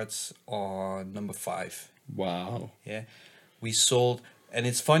charts on number 5. Wow. Yeah, we sold, and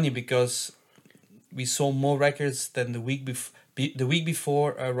it's funny because we sold more records than the week before. The week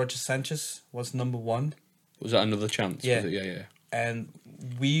before, Roger Sanchez was number 1, Was that Another Chance? Yeah. Was it? Yeah. and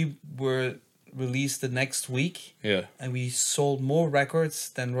we were released the next week, Yeah. and we sold more records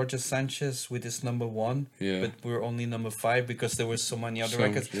than Roger Sanchez with his number 1. Yeah. But we're only number 5 because there were so many other So,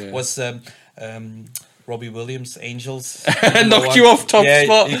 records. yeah. Was Robbie Williams, Angels, Knocked you off top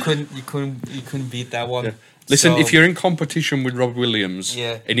spot. You couldn't beat that one. Yeah. Listen, So- if you're in competition with Rob Williams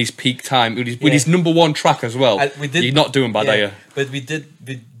Yeah. in his peak time, with Yeah. his number 1 track as well, We you're not doing bad, are you? But we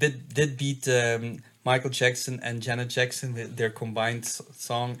did beat Michael Jackson and Janet Jackson with their combined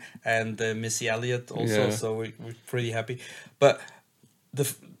song, and Missy Elliott also. Yeah. So we're pretty happy. But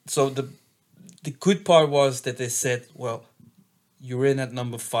the good part was that they said, well, you're in at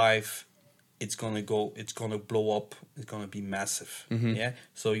number 5. It's gonna blow up. It's gonna be massive. Mm-hmm. Yeah.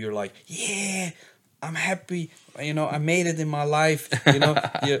 So you're like, yeah, I'm happy. You know, I made it in my life. You know,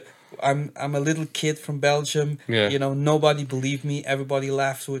 I'm a little kid from Belgium. Yeah. You know, nobody believed me. Everybody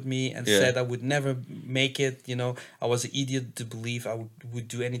laughed with me and Yeah. said I would never make it. You know, I was an idiot to believe I would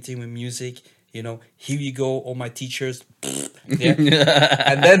do anything with music. You know, here you go, all my teachers. Yeah.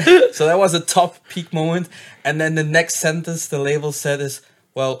 And then, so that was a top peak moment. And then the next sentence the label said is,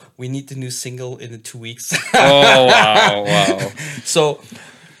 well, we need the new single in 2 weeks. Oh, wow. So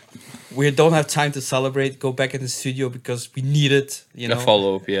we don't have time to celebrate. Go back in the studio because we need it. You know, A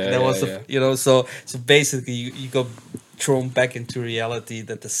follow-up, yeah. That yeah, was yeah. you know. So basically, you got thrown back into reality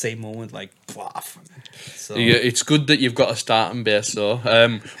at the same moment, like plof. So Yeah, it's good that you've got a starting base, though.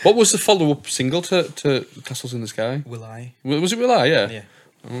 What was the follow-up single to Castles in the Sky? will I? Was it Will I? Yeah.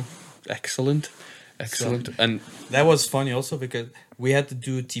 Yeah. Excellent. And That was funny also because we had to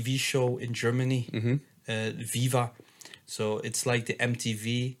do a TV show in Germany, Viva. So it's like the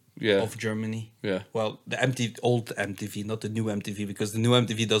MTV of Germany. Yeah. Well, the old MTV, not the new MTV, because the new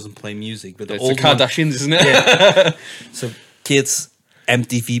MTV doesn't play music. But the It's old the Kardashians, isn't it? Yeah. So kids,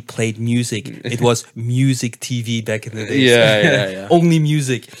 MTV played music. It was music TV back in the days. Yeah. Only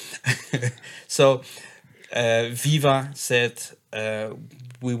music. So Viva said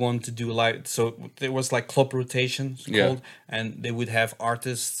we want to do live. So there was like club rotation called, and they would have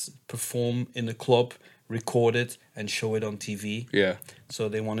artists perform in the club, record it, and show it on TV. Yeah. So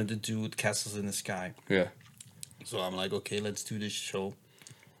they wanted to do Castles in the Sky. Yeah. So I'm like, okay, let's do this show.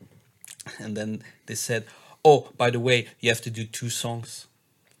 And then they said, oh, by the way, you have to do 2 songs.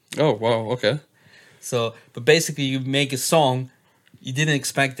 Oh, wow, okay. So, but basically, you make a song, you didn't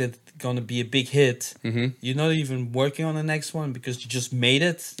expect it gonna be a big hit. Mm-hmm. You're not even working on the next one because you just made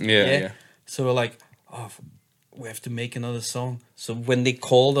it. Yeah. So we're like, oh, we have to make another song. So when they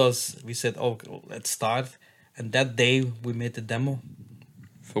called us, we said, oh, let's start. And that day, we made the demo.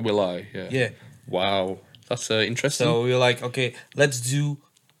 For Will I, yeah. Yeah. Wow, that's interesting. So we were like, okay, let's do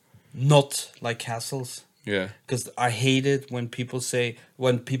not like Castles. Yeah. Because I hate it when people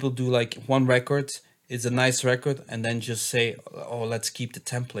do like one record, it's a nice record, and then just say, oh, let's keep the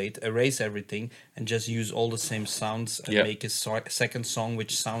template, erase everything, and just use all the same sounds and make a second song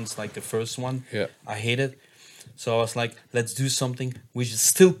which sounds like the first one. Yeah. I hate it. So I was like, let's do something which is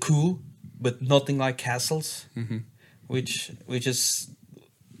still cool, but nothing like Castles, which is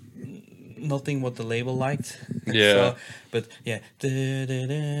nothing what the label liked. Yeah. So, but yeah.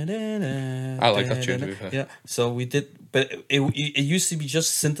 I like that tune, to be fair. Yeah. So we did, but it used to be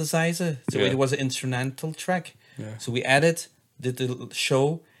just synthesizer. So it was an instrumental track. Yeah. So we did the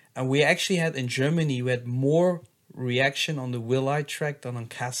show, and we actually had in Germany, we had more reaction on the Will I track than on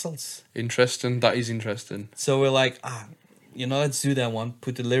Castles. Interesting. That is interesting. So we're like, let's do that one.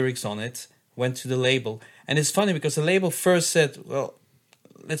 Put the lyrics on it. Went to the label, and it's funny because the label first said, well,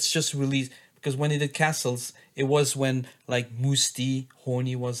 let's just release, because when they did Castles, it was when like Musti,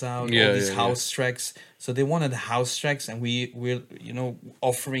 Horny was out, all these house tracks. So they wanted the house tracks, and we're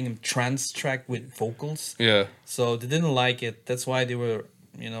offering them trance track with vocals. Yeah. So they didn't like it. That's why they were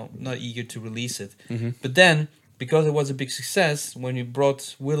not eager to release it. But then because it was a big success, when we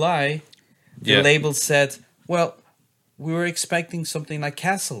brought Will I, the label said, well, we were expecting something like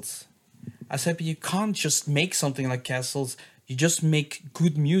Castles. I said, but you can't just make something like Castles. You just make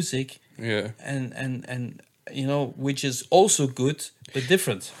good music, and which is also good but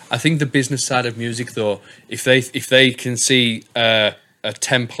different. I think the business side of music, though, if they can see a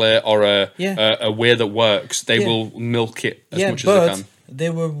template or a way that works, they will milk it as much as they can. They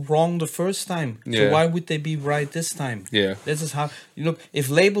were wrong the first time. So why would they be right this time? Yeah. This is how if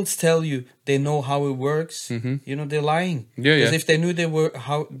labels tell you they know how it works, they're lying. Yeah. Because if they knew they'd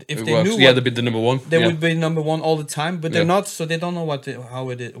be the number one. They would be number one all the time, but they're not, so they don't know how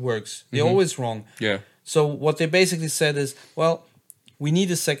it works. They're always wrong. Yeah. So what they basically said is, well, we need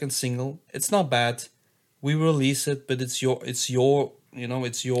a second single. It's not bad. We release it, but it's your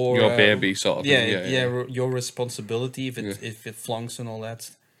baby sort of thing. Your responsibility if it flunks and all that.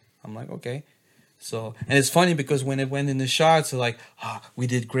 I'm like, okay. So, and it's funny because when it went in the charts, they're like, we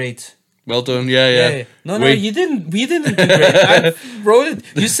did great. Well done, yeah. No, you didn't. We didn't do great. I wrote it.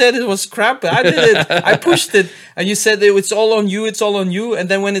 You said it was crap, but I did it. I pushed it, and you said it's all on you. It's all on you. And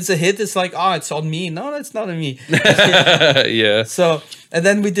then when it's a hit, it's like, it's on me. No, it's not on me. Yeah. So, and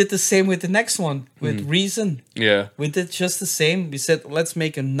then we did the same with the next one with Reason. Yeah. We did just the same. We said, let's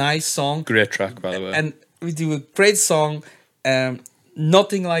make a nice song. Great track, by the way. And we do a great song.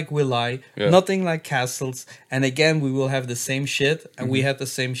 Nothing like Will I. Nothing like Castles. And again, we will have the same shit. And we had the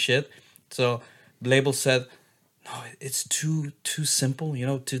same shit. So the label said, no, it's too simple,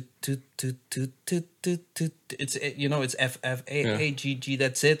 it's F-F-A-A-G-G,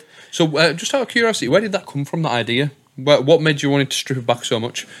 that's it. So just out of curiosity, where did that come from, that idea? What made you want to strip it back so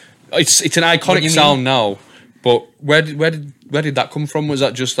much? It's an iconic sound now, but where did that come from? Was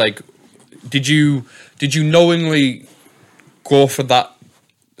that just like, did you knowingly go for that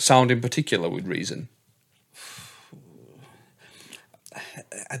sound in particular with Reason?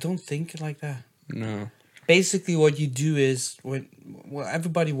 I don't think like that. No. Basically, what you do is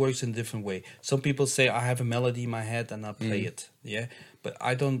everybody works in a different way. Some people say I have a melody in my head and I play it. Yeah, but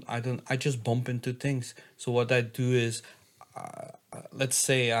I don't. I just bump into things. So what I do is, let's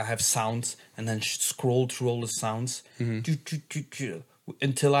say I have sounds and then scroll through all the sounds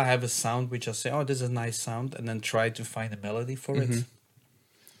until I have a sound which I say, oh, this is a nice sound, and then try to find a melody for it.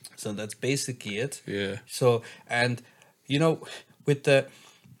 So that's basically it. Yeah. So and with the.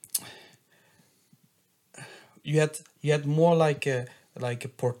 You had more like a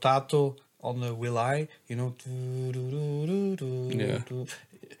portato on the Will I,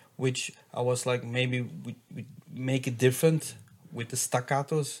 which I was like, maybe we make it different with the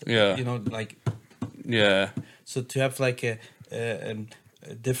staccatos. Yeah. You know, like, Yeah. so to have like a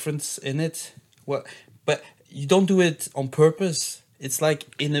difference in it. Well, but you don't do it on purpose. It's like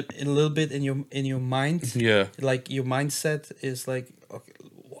in a little bit in your mind. Yeah. Like your mindset is like, okay,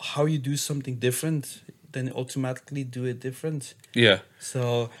 how you do something different, then automatically do it different. Yeah.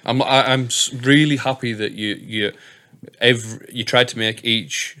 So I'm really happy that you tried to make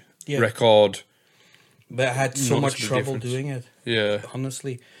each record. But I had so much noticeably trouble different. doing it. Yeah.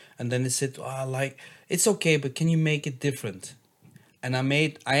 Honestly. And then they said, it's okay, but can you make it different? And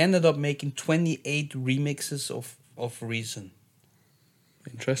I ended up making 28 remixes of Reason.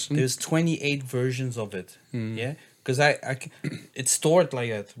 Interesting. There's 28 versions of it. Yeah. Because it's stored like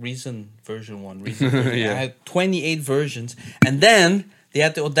that. Reason version 1, Reason version. Yeah. I had 28 versions. And then they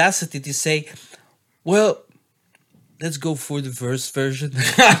had the audacity to say, well, let's go for the verse version.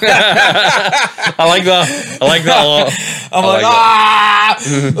 I like that. I like that a lot. I'm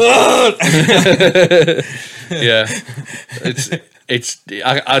Yeah.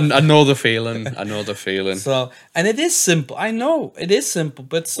 I know the feeling. I know the feeling. So, and it is simple. I know it is simple,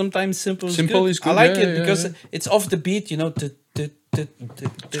 but sometimes simple is Simple good. is good, I like yeah, it because it's off the beat, you know.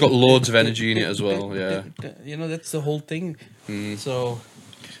 It's got loads of energy in it as well. Yeah. You know, that's the whole thing. So,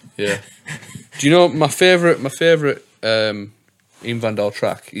 Yeah. Do you know my favorite Ian Van Dahl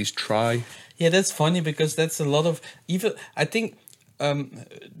track is Try. yeah, that's funny because that's a lot of even. I think.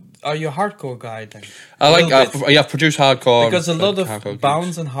 Are you a hardcore guy then? I've produced hardcore because a lot hardcore of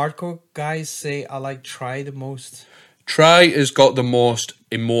bounce and hardcore guys say I like Try the most. Try has got the most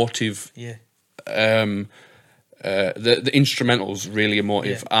emotive. Yeah. The instrumentals really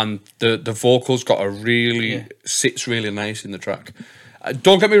emotive, and the vocals got sits really nice in the track.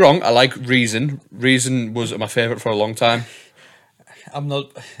 Don't get me wrong, I like Reason. Reason was my favorite for a long time. I'm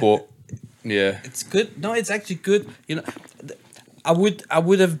not. But yeah, It's good. No, it's actually good. You know, I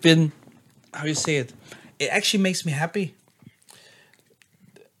would have been. How you say it? It actually makes me happy.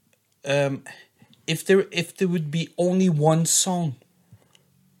 If there would be only one song,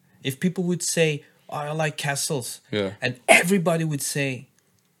 if people would say, oh, I like Castles, and everybody would say,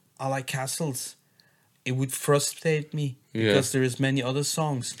 I like Castles, it would frustrate me because there is many other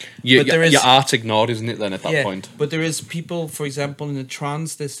songs. But there is your art ignored, isn't it? Then at that point, but there is people, for example, in the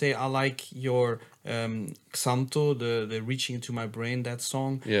trance, they say, I like your Xanto, the Reaching Into My Brain, that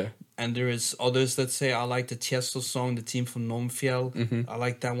song. Yeah. And there is others that say, I like the Tiesto song, the Team from Nomfjell. I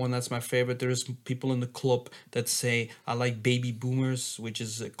like that one, that's my favorite. There is people in the club that say, I like Baby Boomers, which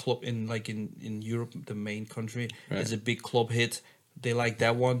is a club in Europe, the main country. Right. It's a big club hit. They like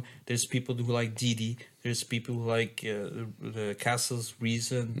that one. There's people who like Didi. There's people who like the Castles,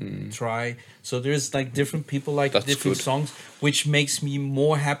 Reason, Try. So there's like different people like different songs, which makes me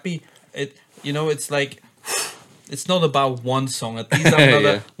more happy. It's like it's not about one song. At least I'm not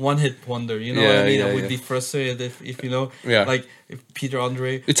a one-hit wonder. You know what I mean? I would be frustrated if like if Peter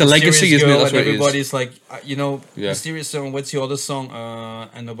Andre. It's a legacy, isn't it? That's what everybody's like, Mysterious Song. What's your other song?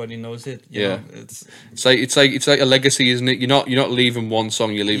 And nobody knows it. You know, it's like a legacy, isn't it? You're not leaving one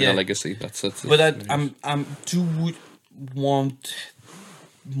song. You're leaving a legacy. That's it. But I'm would want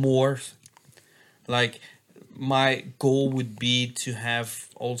more. Like my goal would be to have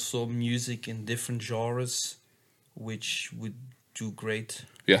also music in different genres, which would do great.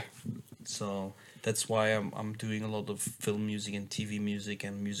 Yeah. So that's why I'm doing a lot of film music and TV music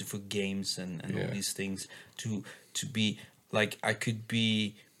and music for games and all these things to be like I could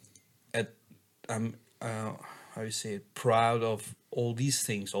be how you say it, proud of all these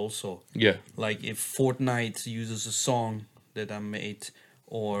things also. Yeah. Like if Fortnite uses a song that I made,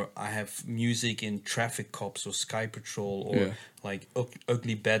 or I have music in Traffic Cops or Sky Patrol or like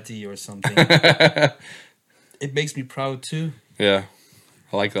Ugly Betty or something. It makes me proud too. Yeah,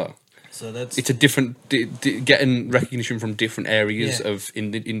 I like that. So it's a different getting recognition from different areas of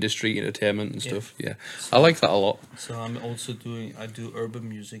in the industry, entertainment and stuff. Yeah, so, I like that a lot. So I'm also I do urban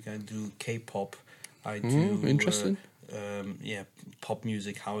music. I do K-pop. I do interesting. Pop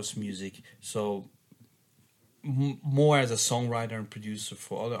music, house music. So more as a songwriter and producer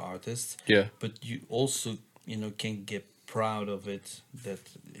for other artists. Yeah. But you also can get proud of it. That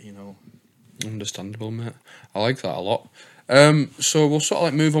Understandable, mate. I like that a lot. So we'll sort of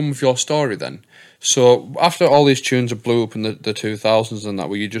like move on with your story then. So after all these tunes blew up in the 2000s and that,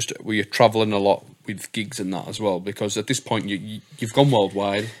 were you travelling a lot with gigs and that as well? Because at this point you've gone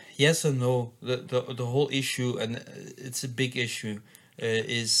worldwide. Yes and no. The whole issue, and it's a big issue,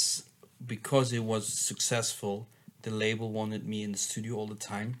 is because it was successful. The label wanted me in the studio all the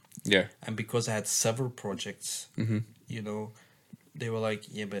time. Yeah. And because I had several projects, they were like,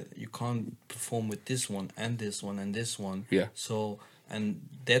 yeah, but you can't perform with this one and this one and this one. Yeah. So, and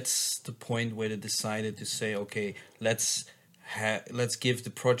that's the point where they decided to say, okay, let's give the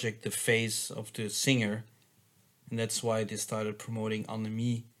project the face of the singer, and that's why they started promoting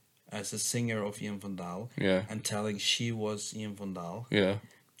Annemie as a singer of Ian van Dahl. Yeah. And telling she was Ian van Dahl. Yeah.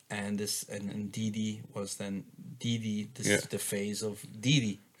 And this and Didi was then Didi, Yeah. the face of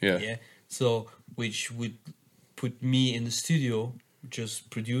Didi. Yeah. Yeah. So which would put me in the studio just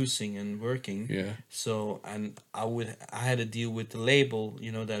producing and working. Yeah. So and I had a deal with the label,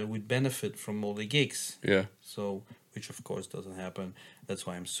 that I would benefit from all the gigs. Yeah. So which of course doesn't happen. That's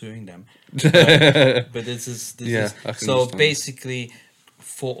why I'm suing them. But this is I can so understand. basically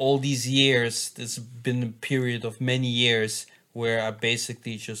for all these years, there's been a period of many years where I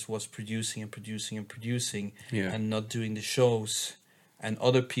basically just was producing and producing and producing Yeah. and not doing the shows. And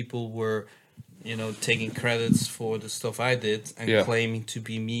other people were, taking credits for the stuff I did and Yeah. claiming to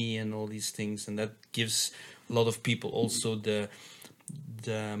be me and all these things. And that gives a lot of people also there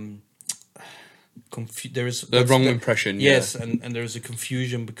is The wrong impression. Yes, and there's a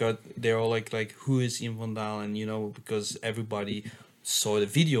confusion because they're all like who is Ian van Dahl, and because everybody saw the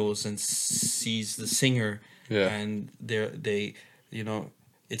videos and sees the singer, Yeah. and they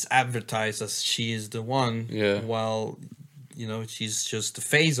it's advertised as she is the one, Yeah. while she's just the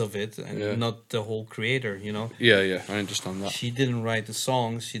face of it and Yeah. not the whole creator. Yeah. Yeah. I understand that. She didn't write the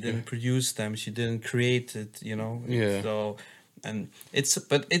songs, she didn't produce them, she didn't create it. Yeah. So. And it's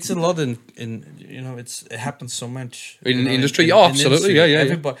a lot in it happens so much In the industry. Oh, absolutely. Yeah.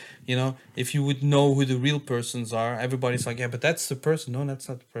 Everybody, if you would know who the real persons are, everybody's like, yeah, but that's the person. No, that's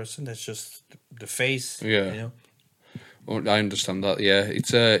not the person. That's just the face. Yeah. Oh, I understand that. Yeah,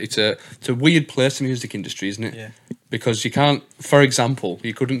 it's a weird place in the music industry, isn't it? Yeah. Because you can't. For example,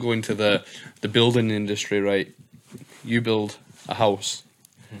 you couldn't go into the building industry, right? You build a house,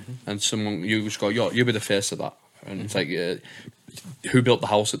 and you just go, you be the face of that, and it's like, who built the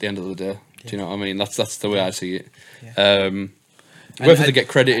house at the end of the day? Do you know what I mean? That's the way I see it. Yeah. Whether they get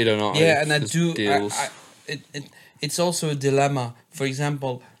credited or not. Yeah, and I there's do. deals. It's also a dilemma. For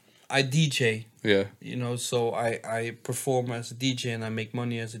example, I DJ. Yeah. So I perform as a DJ and I make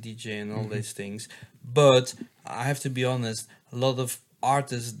money as a DJ and all these things. But I have to be honest, a lot of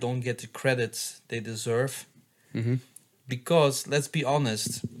artists don't get the credits they deserve. Because, let's be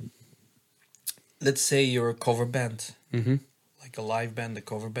honest, let's say you're a cover band, like a live band, a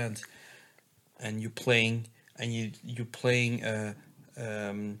cover band, and you're playing a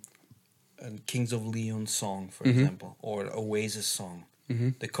Kings of Leon song, for example, or Oasis song.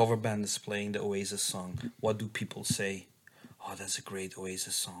 The cover band is playing the Oasis song. What do people say? Oh, that's a great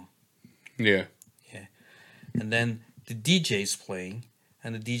Oasis song. Yeah. Yeah. And then the DJ is playing,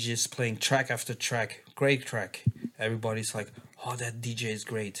 and the DJ is playing track after track, great track. Everybody's like, oh, that DJ is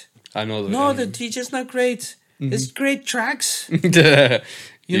great. I know that. No, the DJ's not great. It's great tracks.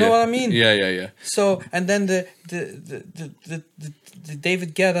 You know what I mean? Yeah. So, and then the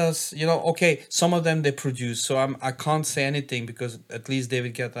David Guetta's, okay, some of them they produce, so I can't say anything because at least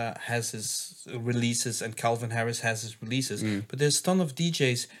David Guetta has his releases and Calvin Harris has his releases. But there's a ton of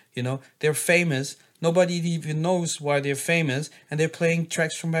DJs, they're famous. Nobody even knows why they're famous, and they're playing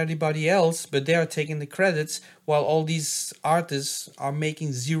tracks from everybody else, but they are taking the credits while all these artists are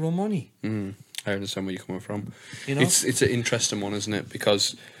making zero money. I understand where you're coming from. You know? It's an interesting one, isn't it?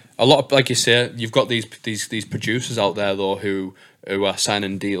 Because a lot of, like you say, you've got these producers out there though who are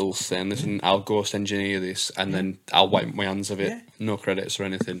signing deals saying, listen, I'll ghost engineer this and then I'll wipe my hands of it, no credits or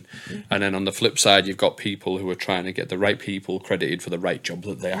anything. And then on the flip side, you've got people who are trying to get the right people credited for the right job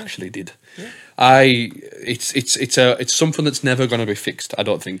that they actually did. It's something that's never going to be fixed, I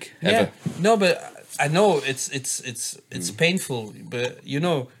don't think, ever. No, but I know it's painful, but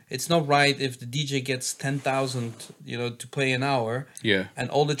it's not right if the DJ gets 10,000 to play an hour, and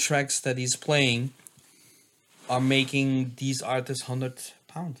all the tracks that he's playing are making these artists £100.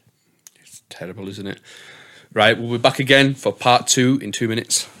 It's terrible, isn't it? Right, we'll be back again for part 2 in 2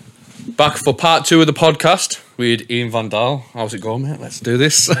 minutes. Back for part 2 of the podcast with Ian van Dahl. How's it going, mate? Let's do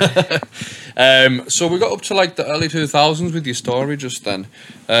this. So we got up to like the early 2000s with your story just then.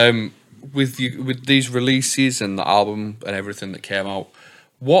 With these releases and the album and everything that came out,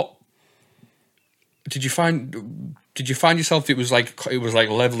 what did you find? Did you find yourself it was like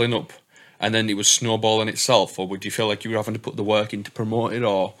leveling up, and then it was snowballing itself, or would you feel like you were having to put the work in to promote it,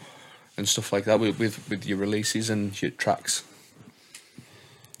 and stuff like that with your releases and your tracks?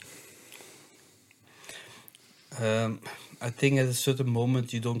 I think at a certain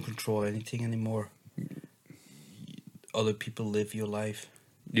moment you don't control anything anymore. Other people live your life.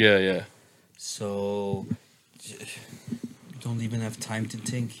 Yeah. So don't even have time to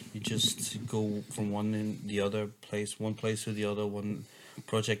think. You just go from one place to the other, one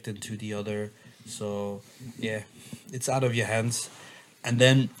project into the other. So yeah, it's out of your hands, and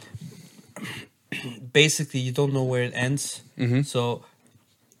then basically you don't know where it ends. So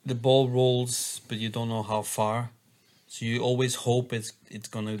the ball rolls, but you don't know how far. So you always hope it's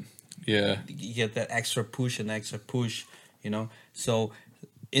gonna get that extra push, So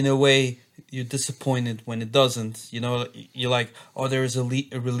in a way, you're disappointed when it doesn't. You're like, oh, there is a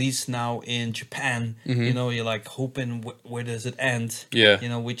release now in Japan. You're like hoping where does it end?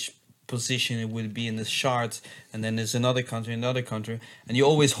 Which position it would be in the charts, and then there's another country, and you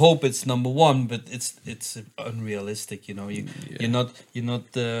always hope it's number one, but it's unrealistic. You're not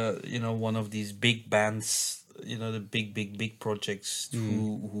one of these big bands. The big projects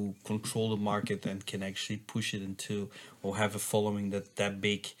who control the market and can actually push it into or have a following that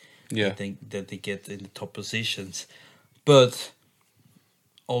big. I think that they get in the top positions, but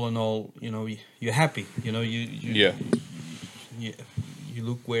all in all, you're happy. You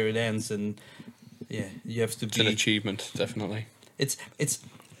look where it ends, and you have to It's be an achievement, definitely. It's it's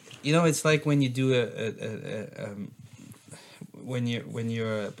like when you do when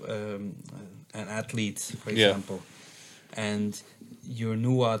you're an athlete, for example, and you're a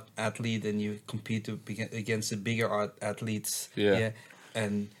new athlete and you compete against the bigger athletes,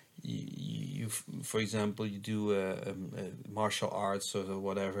 and you for example, you do martial arts or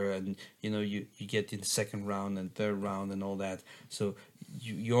whatever, and you get in the second round and third round and all that, so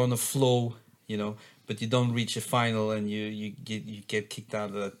you're on a flow, but you don't reach a final, and you get kicked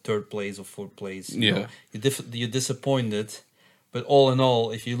out of third place or fourth place. You're disappointed. But all in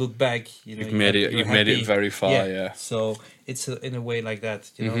all, if you look back, you've made it very far. Yeah. So it's in a way like that,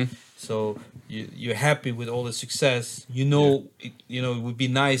 So you're happy with all the success. It would be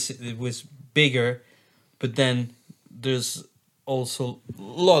nice if it was bigger, but then there's also a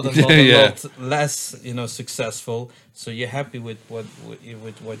lot less, successful. So you're happy with what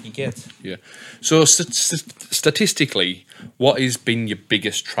you get. Yeah. So statistically, what has been your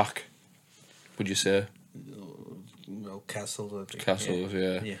biggest track? Would you say? Castles,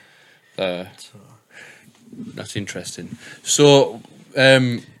 yeah. That's interesting. So,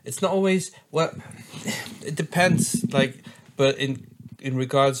 it's not always it depends. But in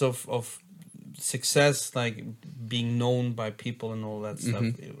regards of success, like being known by people and all that stuff.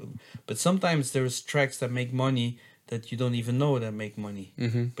 But sometimes there's tracks that make money that you don't even know that make money,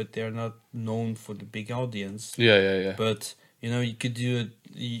 but they're not known for the big audience. Yeah. But you could do it.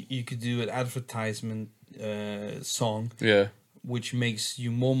 You could do an advertisement song, which makes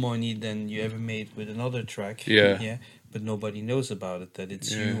you more money than you ever made with another track, but nobody knows about it, that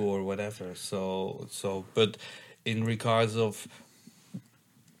it's you or whatever. So but in regards of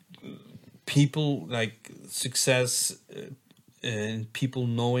people, like success and people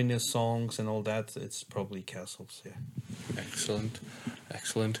knowing their songs and all that, it's probably Castles. Excellent.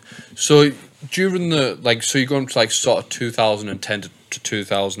 So during the so you're going to sort of 2010 to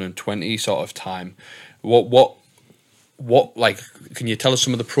 2020 sort of time. What can you tell us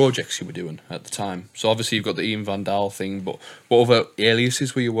some of the projects you were doing at the time? So obviously you've got the Ian Van Dahl thing, but what other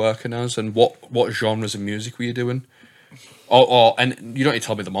aliases were you working as, and what genres of music were you doing? And you don't need to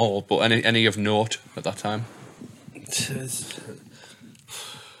tell me them all, but any of note at that time?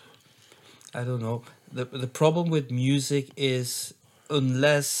 I don't know. The problem with music is,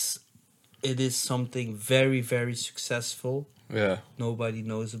 unless it is something very, very successful, nobody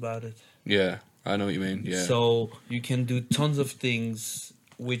knows about it. Yeah, I know what you mean. Yeah. So you can do tons of things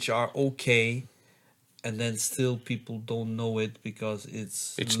which are okay, and then still people don't know it because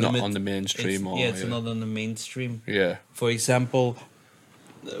it's not on the mainstream. It's not on the mainstream. Yeah. For example,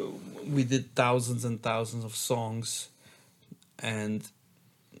 we did thousands and thousands of songs, and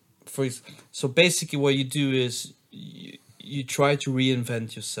so basically what you do is you try to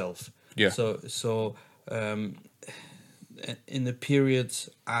reinvent yourself. Yeah. So in the period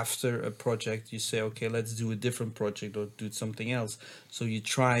after a project, you say, okay, let's do a different project or do something else. So you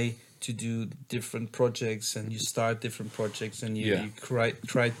try to do different projects, and you start different projects, and you try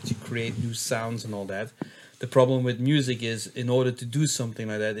to create new sounds and all that. The problem with music is, in order to do something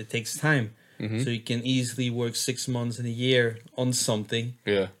like that, it takes time. So you can easily work 6 months and a year on something.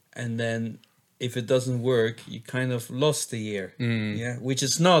 Yeah. And then if it doesn't work, you kind of lost a year. Which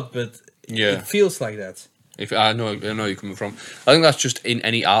is not, but it feels like that. I know you're coming from. I think that's just in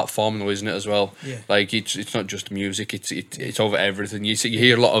any art form, though, isn't it, as well? Yeah. Like it's not just music; it's over everything. You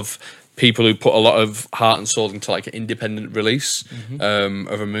hear a lot of people who put a lot of heart and soul into like an independent release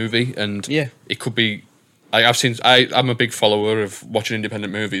of a movie, and it could be. I'm a big follower of watching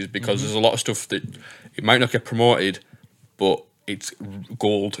independent movies because there's a lot of stuff that it might not get promoted, but it's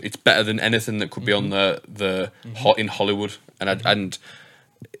gold. It's better than anything that could be on the hot in Hollywood. And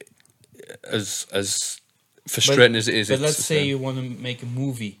as frustrating as it is, But it's let's the say same. you want to make a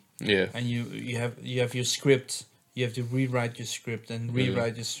movie, Yeah. and you have your script. You have to rewrite your script and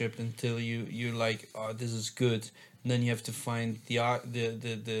rewrite your script until you're like, oh, this is good. And then you have to find the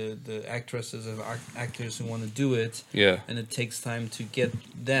actresses and actors who want to do it. Yeah. And it takes time to get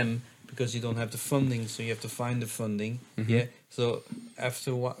them because you don't have the funding, so you have to find the funding. Yeah. So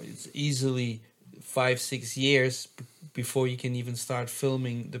after it's easily 5-6 years before you can even start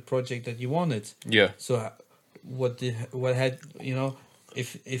filming the project that you wanted. Yeah. So what had you know?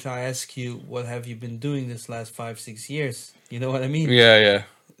 If I ask you what have you been doing this last 5-6 years, you know what I mean? Yeah.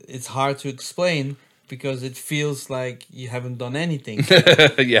 It's hard to explain because it feels like you haven't done anything.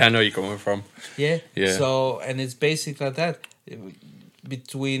 Yeah, I know you're coming from. Yeah. Yeah. So and it's basically like that.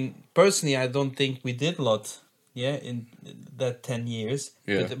 Personally, I don't think we did a lot. Yeah, in that 10 years.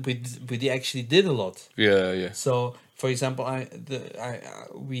 Yeah. But we actually did a lot. Yeah. So, for example,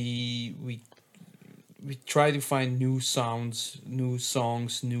 we try to find new sounds, new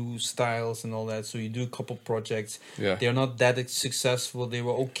songs, new styles, and all that. So you do a couple projects. Yeah. They're not that successful. They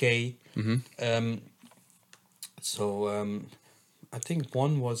were okay. I think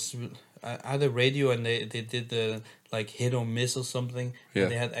one was I had a radio, and they did the like hit or miss or something. Yeah.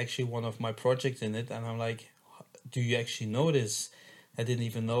 And they had actually one of my projects in it, and I'm like, do you actually know this? I didn't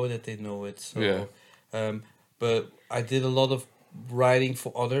even know that they know it. So, Yeah. But I did a lot of writing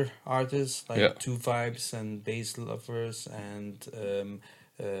for other artists like Yeah. Two Vibes and Bass Lovers and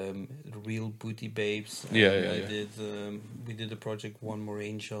Real Booty Babes. And Yeah. we did a project One More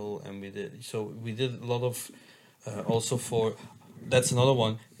Angel, and we did a lot of also for. That's another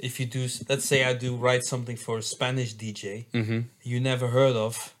one. If you do, let's say I do write something for a Spanish DJ you never heard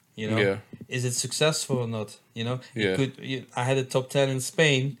of, you know, Yeah. is it successful or not? You know, Yeah. I had a top 10 in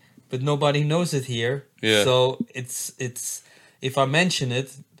Spain, but nobody knows it here. Yeah. So it's if I mention it,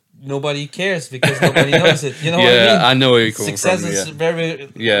 nobody cares because nobody knows it. You know what I mean? I know where you're coming Success from. is Yeah. very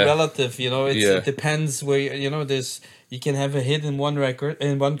Yeah. relative. You know, Yeah. it depends where you know. You can have a hit in one record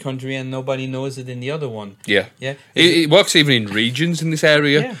in one country and nobody knows it in the other one. Yeah. Yeah. It works even in regions in this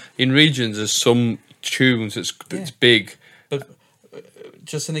area. Yeah. In regions, there's some tunes that's big. But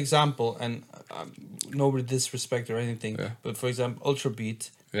just an example, and no disrespect or anything, Yeah. but for example, Ultra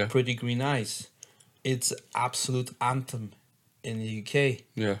Beat, Yeah. Pretty Green Eyes, it's absolute anthem in the UK.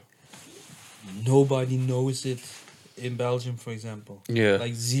 Yeah. Nobody knows it in Belgium, for example. Yeah.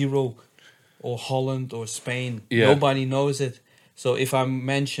 Like zero, or Holland or Spain. Yeah. Nobody knows it. So if I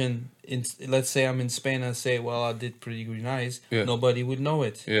mention, let's say I'm in Spain, I say, well, I did Pretty Green Eyes, Yeah. nobody would know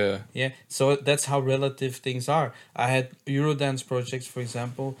it. Yeah. Yeah, so that's how relative things are. I had Eurodance projects, for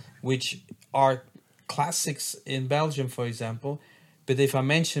example, which are classics in Belgium, for example. But if I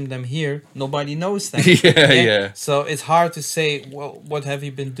mention them here, nobody knows them. Yeah. So it's hard to say, well, what have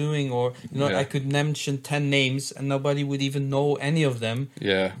you been doing? Or, you know, Yeah. I could mention 10 names and nobody would even know any of them.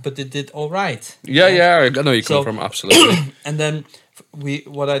 Yeah. But they did all right. Yeah. I know where you're coming So- from. Absolutely. And then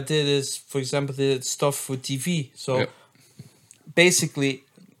what I did is, for example, did stuff for TV. So Yeah. basically,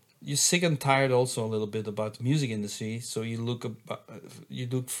 you're sick and tired also a little bit about the music industry. So you look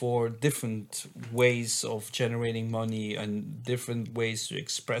for different ways of generating money and different ways to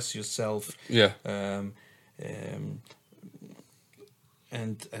express yourself. Yeah. And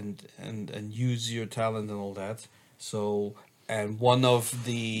use your talent and all that. So, and one of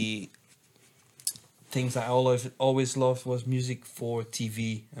the things I always loved was music for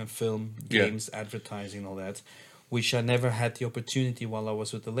TV and film, Yeah. games, advertising, all that, which I never had the opportunity while I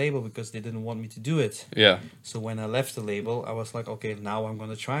was with the label because they didn't want me to do it. Yeah. So when I left the label, I was like, okay, now I'm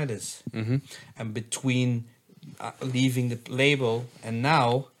going to try this. Mm-hmm. And between leaving the label and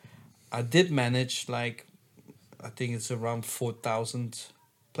now, I did manage, like, I think it's around 4,000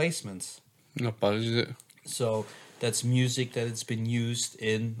 placements. Not bad, is it? So that's music that it's been used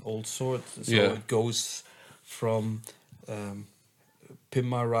in all sorts. So Yeah. it goes from Pimp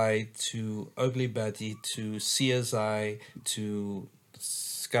My Ride to Ugly Betty to CSI to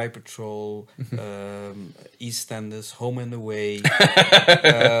Sky Patrol, EastEnders, Home and Away,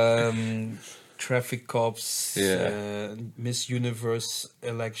 Traffic Cops, Yeah. Miss Universe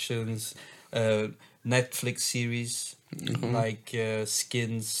elections, Netflix series like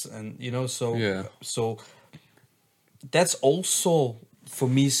Skins, and you know, so Yeah. so that's also for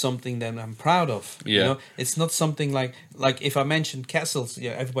me something that I'm proud of. Yeah. You know, it's not something like if I mention Castles,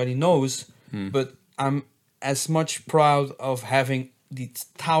 yeah, everybody knows, but I'm as much proud of having these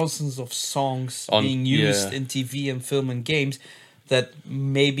thousands of songs being used in TV and film and games that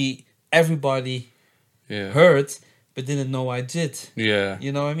maybe everybody Yeah. heard, but didn't know I did. Yeah.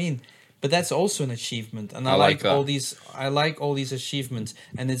 You know what I mean? But that's also an achievement, and I I like like that. all these. I like all these achievements,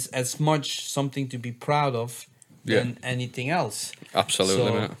 and it's as much something to be proud of than anything else. Absolutely,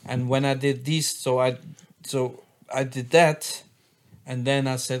 So, mate. and when I did these, so I did that, and then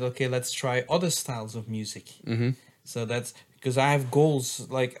I said, okay, let's try other styles of music. Mm-hmm. So that's because I have goals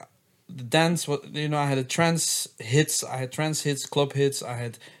like the dance. What you know, I had trance hits, club hits, I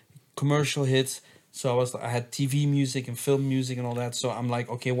had commercial hits. So I had TV music and film music and all that. So I'm like,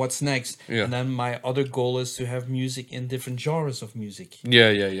 okay, what's next? Yeah. And then my other goal is to have music in different genres of music.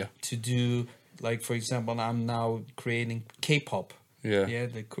 Yeah. To do, like, for example, I'm now creating K-pop. Yeah. Yeah,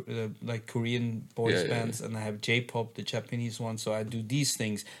 like Korean boys Yeah. bands, and I have J-pop, the Japanese one. So I do these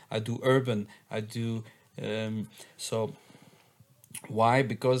things. I do urban. I do so. Why?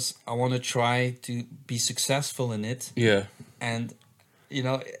 Because I want to try to be successful in it. Yeah. And you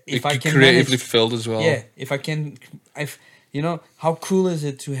know, if I It can creatively manage, fulfilled as well. yeah, if I can, you know, how cool is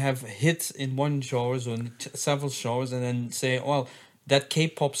it to have hits in one genre or in several genres, and then say, well, that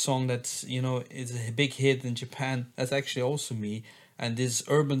K-pop song that's, you know, is a big hit in Japan, that's actually also me, and this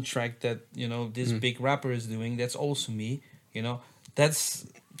urban track that, you know, this big rapper is doing, that's also me. You know, that's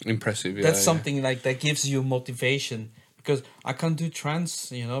Impressive. Yeah. that's something like that gives you motivation. Because I can't do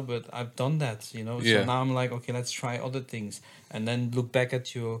trance, you know, but I've done that, you know. Yeah. So now I'm like, okay, let's try other things. And then look back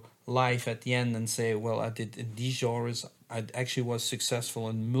at your life at the end and say, well, I did in these genres. I actually was successful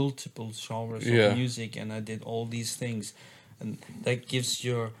in multiple genres Yeah. of music, and I did all these things. And that gives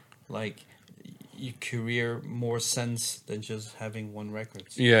your, like, your career more sense than just having one record.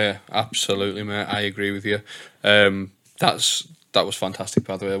 Yeah, absolutely, mate. I agree with you. That was fantastic,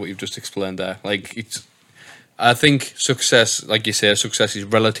 by the way, what you've just explained there. Like, I think success, like you say, success is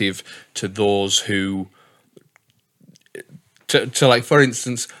relative to those who, to like, for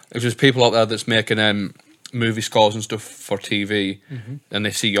instance, if there's people out there that's making movie scores and stuff for TV, and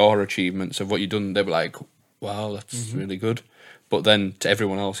they see your achievements of what you've done, they're like, wow, that's really good. But then to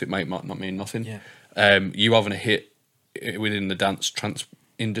everyone else, it might not mean nothing. Yeah. You having a hit within the trance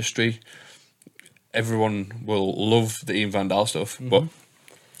industry, everyone will love the Ian Van Dahl stuff, but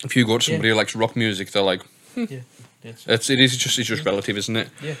if you go to somebody who likes rock music, they're like, Yeah. That's it's just relative, isn't it?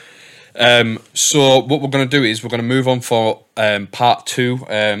 yeah. So what we're going to do is we're going to move on for part 2.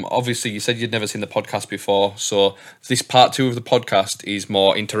 Obviously, you said you'd never seen the podcast before, so this part 2 of the podcast is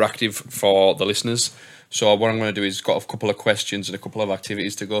more interactive for the listeners. So what I'm going to do is got a couple of questions and a couple of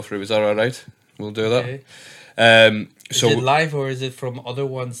activities to go through. Is that all right? We'll do that. Okay. So Is it live or is it from other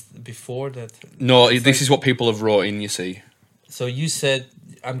ones before that? no, It's this like- is what people have wrote in. You see. So you said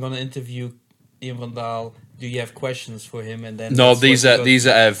I'm going to interview Ian Van Dahl. Do you have questions for him? And then No, that's what these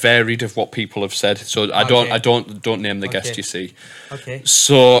are varied of what people have said. So I don't name the guest. Okay. You see. Okay.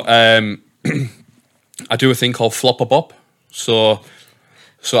 So I do a thing called Flop a Bop. So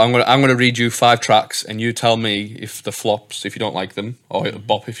I'm gonna read you 5 tracks, and you tell me if the flops if you don't like them, or a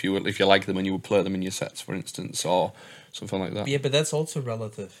bop if you like them, and you would play them in your sets, for instance, or something like that. Yeah, but that's also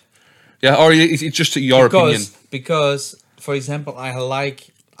relative. Yeah, or it's just your opinion. Because, for example, I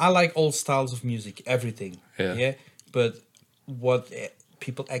like all styles of music, everything. Yeah. But what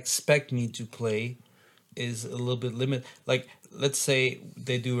people expect me to play is a little bit limited. Like, let's say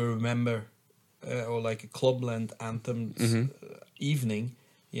they do a Remember or like a Clubland anthem evening.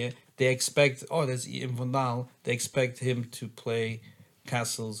 Yeah, they expect, there's Ian Van Dahl. They expect him to play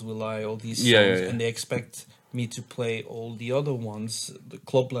Castles Will I, all these songs, Yeah. and they expect me to play all the other ones, the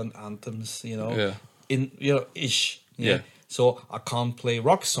Clubland anthems, you know, ish. Yeah. So I can't play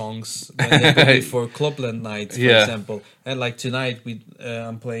rock songs when they book me for Clubland night, for example. And like tonight,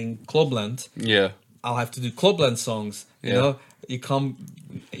 I'm playing Clubland. Yeah. I'll have to do Clubland songs. You know, you can't.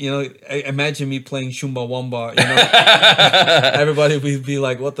 You know, imagine me playing Shumba Wamba. You know, everybody would be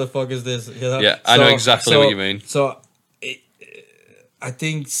like, "What the fuck is this?" You know. Yeah, I know exactly what you mean. So, I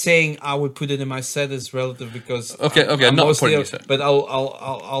think saying I would put it in my set is relative because I'm not putting it in. But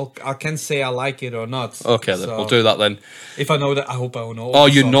I can say I like it or not. Okay, then we'll do that then. If I know that, I hope I will know. Oh,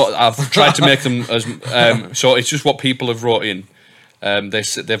 you're not. I've tried to make them as. So it's just what people have wrote in.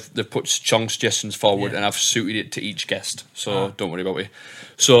 They've put strong suggestions forward, and I've suited it to each guest. So don't worry about it.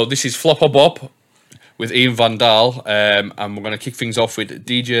 So this is Flop or Bop with Ian Van Dahl, and we're going to kick things off with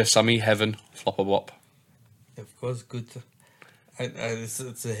DJ Sammy Heaven. Flop or Bop. Of course, good.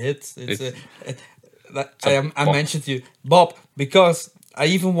 It's a hit. I I mentioned to you, Bob, because I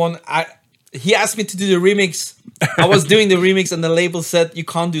even want. he asked me to do the remix. I was doing the remix, and the label said you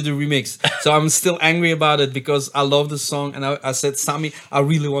can't do the remix. So I'm still angry about it because I love the song, and I said, Sammy, I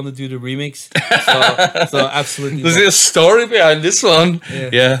really want to do the remix. So absolutely. There's a story behind this one.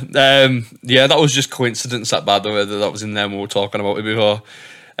 Yeah. Yeah, that was just coincidence. That bad the way that was in there when we were talking about it before.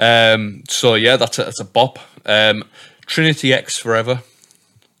 So yeah, that's a bop. Trinity X Forever.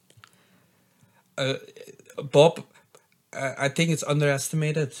 Bob, I think it's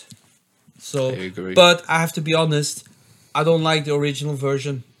underestimated. So, I agree. But I have to be honest, I don't like the original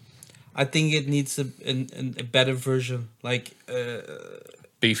version. I think it needs a better version, like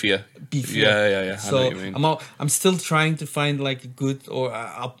Beefier. beefier. Yeah. I know So what you mean. I'm still trying to find like a good, or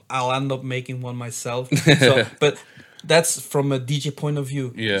I'll end up making one myself. So, but that's from a DJ point of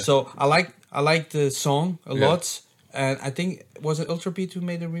view. Yeah. So I like the song a Yeah. lot, and I think was it Ultra Beat who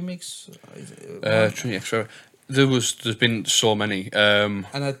made a remix? Trinity X Forever. There's been so many. And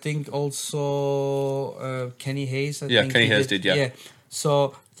I think also Kenny Hayes. I Yeah, think Kenny he Hayes did, yeah.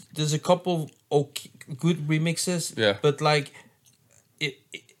 So there's a couple good remixes. Yeah. But like,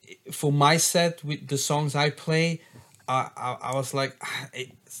 for my set with the songs I play, I was like,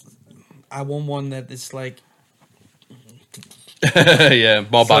 I want one that is like. Yeah,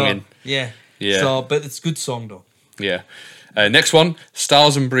 more banging. Yeah. Yeah. So, but it's good song though. Yeah. Next one,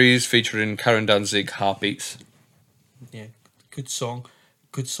 Stars and Breeze featuring Karen Danzig, Heartbeats. Yeah, good song.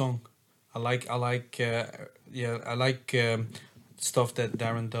 I like stuff that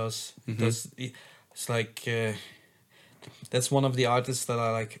Darren does. Mm-hmm. It's like that's one of the artists that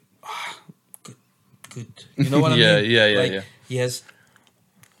I like. Good. You know what I mean? Yeah. He has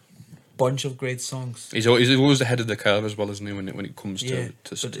bunch of great songs. He's always ahead of the curve as well, isn't he? When it comes Yeah,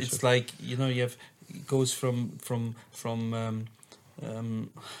 to but it's like, you know, you have it goes from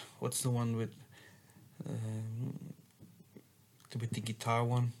what's the one with the guitar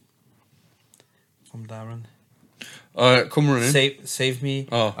one from Darren. Come running. Save me.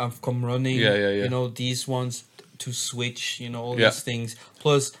 Oh. I've come running. Yeah. You know, these ones to switch. You know, all Yeah. these things.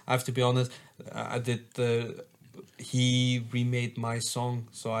 Plus, I have to be honest. I did he remade my song,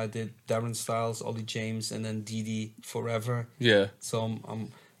 so I did Darren Styles, Ollie James, and then Dee Forever. Yeah. So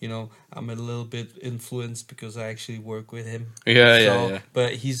I'm a little bit influenced because I actually work with him. Yeah.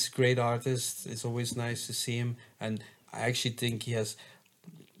 But he's a great artist. It's always nice to see him, and I actually think he has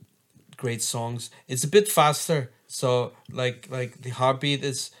great songs. It's a bit faster, so like the Heartbeat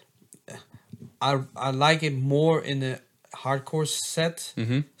is. I like it more in a hardcore set.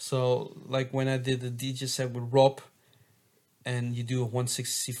 Mm-hmm. So like when I did the DJ set with Rob, and you do a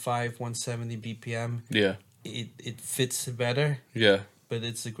 165, 170 BPM. Yeah. It fits better. Yeah. But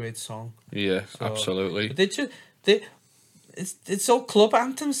it's a great song. Yeah. So, Absolutely. But it's all club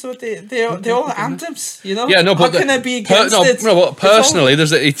anthems, so they're all anthems, you know. Yeah, no, but how can I be against it? No, but It's all- personally,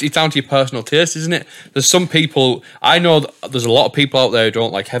 it's down to your personal taste, isn't it? There's some people I know. There's a lot of people out there who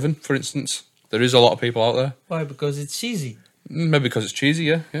don't like Heaven, for instance. There is a lot of people out there. Why? Because it's cheesy. Maybe because it's cheesy.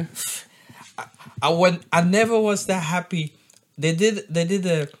 Yeah. I never was that happy. They did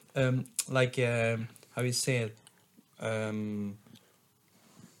a how you say it,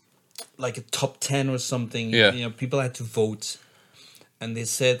 like a top 10 or something. Yeah. You know, people had to vote, and they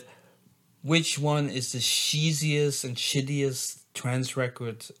said which one is the cheesiest and shittiest trance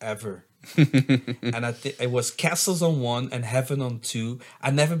record ever. And I think it was Castles on 1 and Heaven on 2.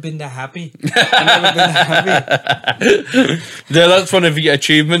 I've never been that happy. Yeah, that's one of your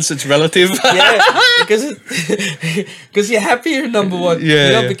achievements. It's relative. Yeah, because you're happy you're number one. Yeah,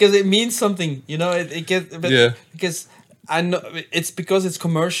 you know, yeah. because it means something. You know, it gets. But Yeah. Because I know it's because it's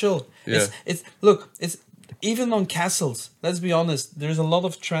commercial. Yeah. It's even on Castles. Let's be honest. There's a lot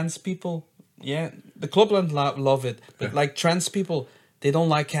of trans people. Yeah, the Clubland love it, but Yeah. like trans people, they don't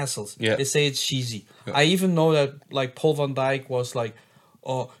like Castles. Yeah. They say it's cheesy. Yeah. I even know that like Paul van Dyk was like,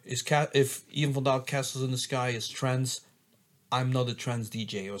 "Oh, if Ian van Dyk Castles in the Sky is trans, I'm not a trans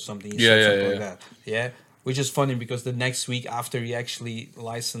DJ or something." He said something like that. Yeah, which is funny because the next week after he actually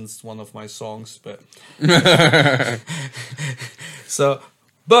licensed one of my songs, but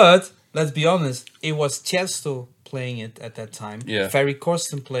but let's be honest, it was Chesto playing it at that time. Yeah. Ferry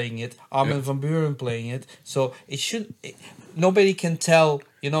Corsten playing it, Armin van Buuren playing it. So it should. Nobody can tell.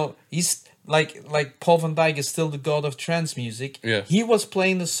 You know, he's like Paul van Dyk is still the god of trance music. Yeah. He was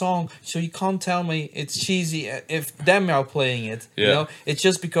playing the song, so you can't tell me it's cheesy if them are playing it. Yeah. You know, it's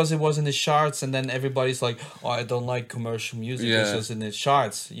just because it was in the charts, and then everybody's like, "Oh, I don't like commercial music. Yeah. It's just in the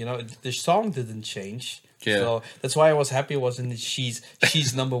charts." You know, the song didn't change. Yeah. So that's why I was happy it was in the She's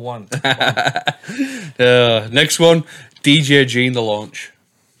number one. Next one, DJ G in the launch.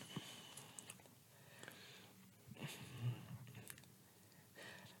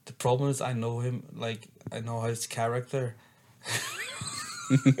 The problem is I know him, like, I know his character.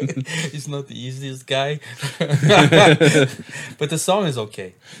 He's not the easiest guy. But the song is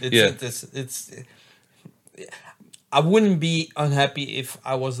okay. It's I wouldn't be unhappy if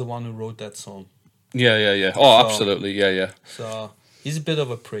I was the one who wrote that song. Yeah. Oh, absolutely. Yeah. So he's a bit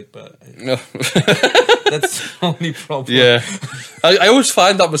of a prick, but that's the only problem. Yeah. I always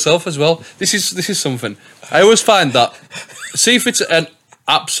find that myself as well. This is something. I always find that, see if it's an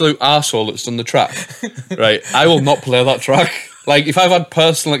absolute arsehole that's done the track, right, I will not play that track. Like, if I've had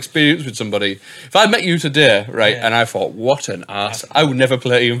personal experience with somebody, if I met you today, right, and I thought, what an arse, I would never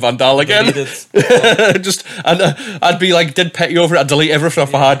play Ian Van Dahl again. I'd be like dead petty over it. I'd delete everything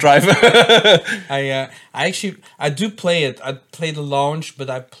off my hard drive. I do play it. I play the launch, but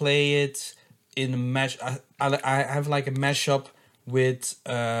I play it in a mash. I have like a mashup with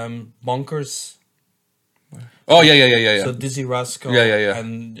Bonkers. Oh yeah. So Dizzy Rascal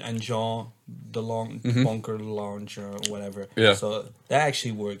and Jean the Bonker Lounge or whatever. Yeah. So that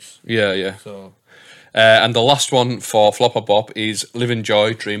actually works. Yeah. So and the last one for Flopper Bop is Live in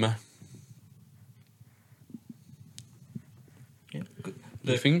Joy, Dreamer. yeah.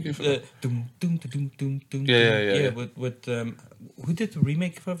 You think? Yeah. With who did the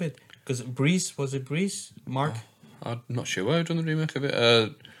remake of it? Because Breeze, was it Breeze? Mark? I'm not sure who done the remake of it.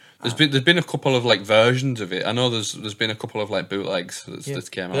 There's been a couple of like versions of it. I know there's been a couple of like bootlegs that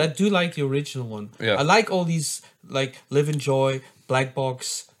came out. But I do like the original one. Yeah. I like all these like Live and Joy, Black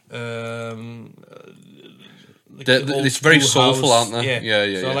Box. It's very soulful, aren't they?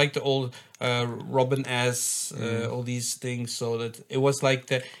 Yeah. So I like the old Robin S. All these things. So that it was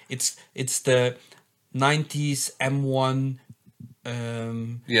like it's the 90s M1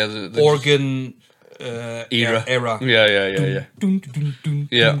 organ. Era. Yeah.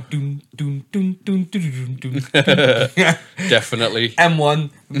 Definitely. M1,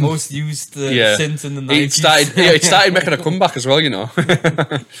 most used synth in the 90s. It started making a comeback as well, you know.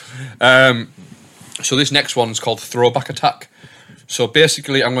 So this next one's called Throwback Attack. So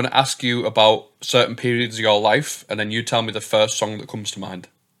basically, I'm going to ask you about certain periods of your life, and then you tell me the first song that comes to mind.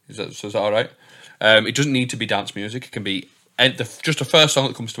 Is that all right? It doesn't need to be dance music. It can be just the first song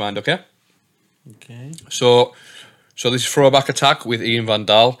that comes to mind, okay? Okay. So this is Throwback Attack with Ian Van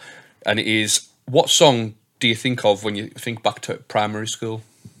Dahl, and it is, what song do you think of when you think back to primary school?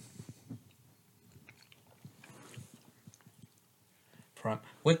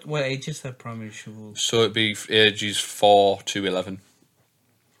 What age is that primary school? So it'd be ages 4 to 11.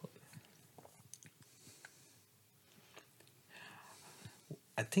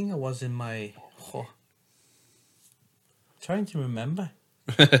 I think I was in my... trying to remember.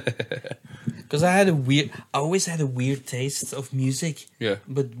 Because I always had a weird taste of music. Yeah.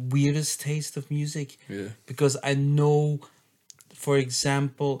 But weirdest taste of music. Yeah. Because I know, for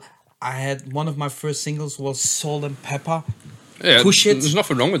example, I had one of my first singles was Salt and Pepper. Yeah, Push It. There's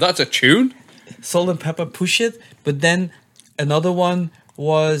nothing wrong with that. It's a tune. Salt and Pepper, Push It. But then another one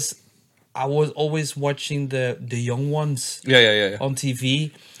was, I was always watching the Young Ones. Yeah. On TV,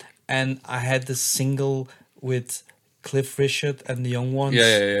 and I had the single with Cliff Richard and the Young Ones.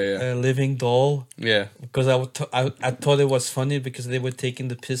 Yeah. Living Doll. Yeah. Because I thought it was funny because they were taking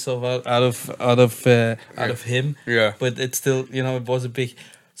the piss out of him. Yeah. But it's still, it was a big.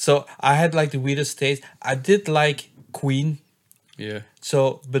 So I had like the weirdest taste. I did like Queen. Yeah.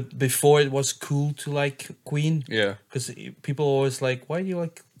 So, but before it was cool to like Queen. Yeah. Because people always like, why do you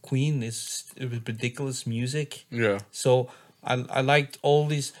like Queen? It was ridiculous music. Yeah. So I liked all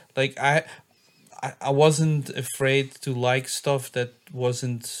these, like I wasn't afraid to like stuff that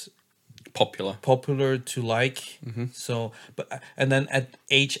wasn't popular to like. Mm-hmm. So, and then at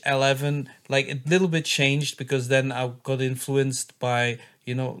age 11, like a little bit changed because then I got influenced by,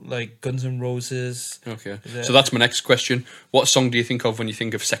 like Guns N' Roses. Okay. So that's my next question. What song do you think of when you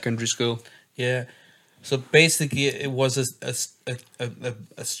think of secondary school? Yeah. So basically, it was a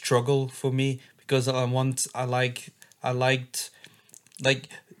struggle for me because I liked like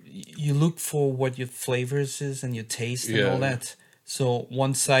you look for what your flavors is and your taste and all that. So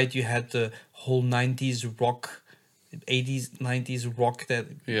one side you had the whole 90s rock, 80s 90s rock that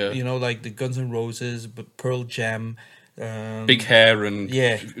like the Guns N' Roses, but Pearl Jam, big hair and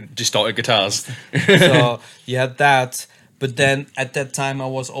distorted guitars. So you had that. But then at that time I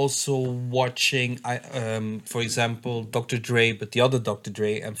was also watching, for example, Dr. Dre, but the other Dr.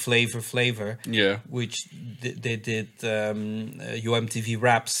 Dre and Flavor, which they did UMTV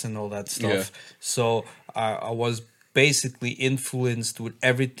raps and all that stuff. Yeah. So I was basically influenced with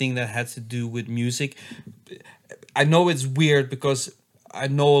everything that had to do with music. I know it's weird because I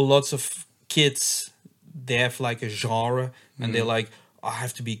know lots of kids, they have like a genre and they're like, I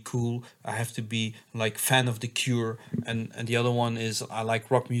have to be cool. I have to be like fan of The Cure, and the other one is I like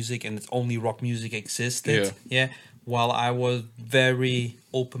rock music, and it's only rock music existed. Yeah. While I was very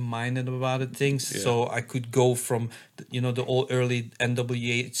open minded about it, things, so I could go from the old early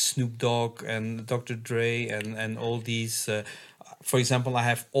NWA, Snoop Dogg, and Dr. Dre, and all these. For example, I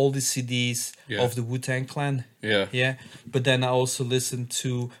have all the CDs of the Wu-Tang Clan. Yeah. But then I also listened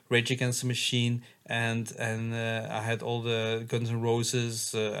to Rage Against the Machine, and I had all the Guns N'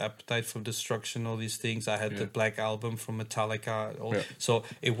 Roses, Appetite for Destruction, all these things. I had the Black Album from Metallica. So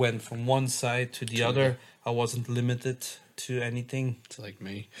it went from one side to the other. I wasn't limited to anything. It's like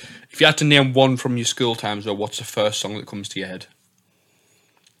me. If you had to name one from your school times, though, what's the first song that comes to your head?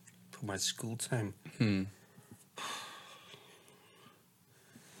 For my school time. I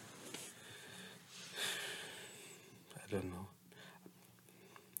don't know.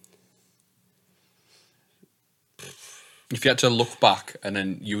 If you had to look back and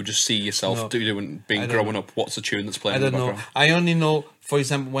then you would just see yourself growing up, what's the tune that's playing I in the don't know. background? I only know, for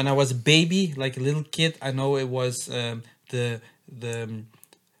example, when I was a baby, like a little kid, I know it was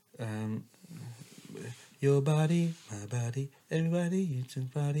your body, my body, everybody, it's your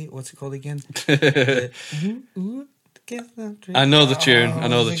body. What's it called again? I know the tune. I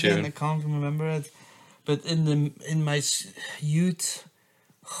know the again? tune. I can't remember it. But in my youth,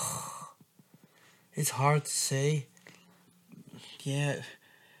 it's hard to say. Yeah,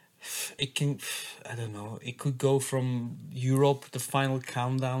 it can. I don't know. It could go from Europe, The Final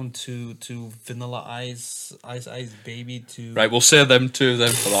Countdown, to Vanilla Ice, Ice Baby, to. Right, we'll say them two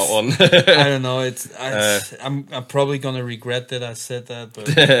then for that one. I don't know. I'm probably gonna regret that I said that.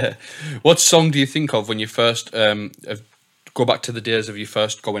 But what song do you think of when you first go back to the days of you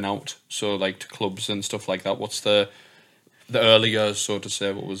first going out? So like to clubs and stuff like that. What's the early years, so to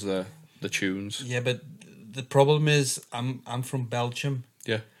say? What was the tunes? Yeah, but the problem is I'm from Belgium.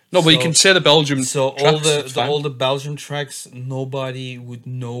 Yeah. No, but you can say the Belgium. So tracks, all the Belgian tracks, nobody would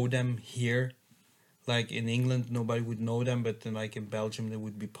know them here. Like in England, nobody would know them, but then like in Belgium, they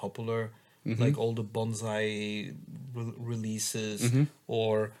would be popular. Like all the Bonsai releases,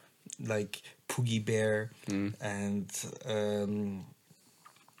 or like Poogie Bear, and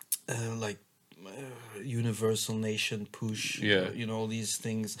like Universal Nation, Push. All these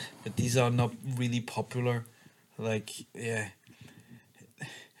things, but these are not really popular. Like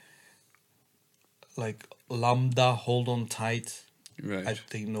like Lambda, Hold On Tight. Right. I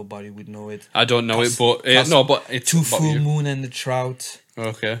think nobody would know it. I don't know it, but but it's Two about Full you. Moon and the Trout.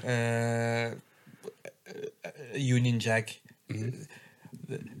 Okay. Union Jack.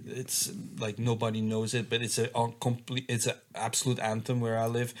 It's like nobody knows it, but it's it's an absolute anthem where I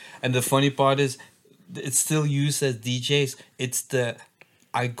live. And the funny part is, it's still used as DJs. It's the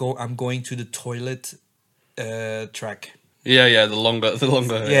I'm going to the toilet track. Yeah, the longer.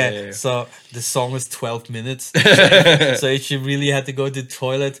 Yeah. So the song was 12 minutes. So if you really had to go to the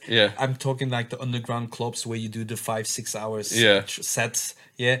toilet, I'm talking like the underground clubs where you do the 5-6 hours sets.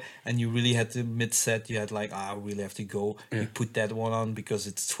 Yeah, and you really had to mid-set, you had like, I really have to go. You put that one on because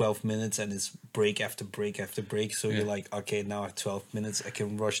it's 12 minutes and it's break after break after break. So you're like, okay, now I have 12 minutes. I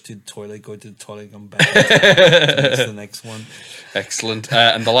can rush to the toilet, go to the toilet, come back. That's the next one. Excellent.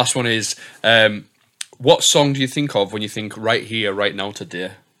 And the last one is, what song do you think of when you think right here, right now,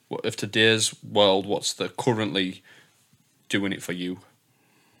 today? If today's world, what's the currently doing it for you?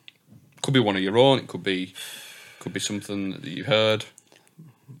 Could be one of your own. It could be something that you heard.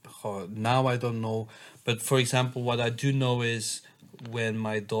 Now I don't know, but for example, what I do know is when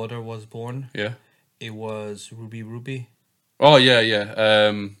my daughter was born, it was Ruby. Oh yeah.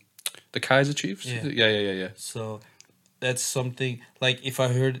 The Kaiser Chiefs. Yeah. So that's something like if I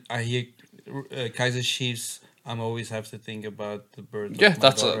hear Kaiser Chiefs, I'm always have to think about the birth. Yeah, of my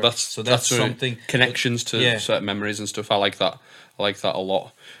daughter. that's something connections to certain memories and stuff. I like that a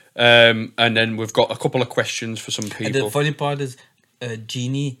lot. And then we've got a couple of questions for some people. And the funny part is,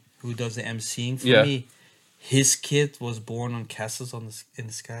 Genie, who does the MCing for me, his kid was born on Castles in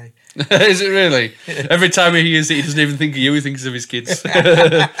the Sky. Is it really? Every time he hears it, he doesn't even think of you. He thinks of his kids.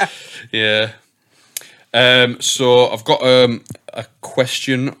 Yeah. So I've got a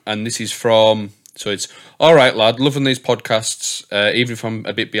question, and this is from. So it's all right, lad. Loving these podcasts, even if I'm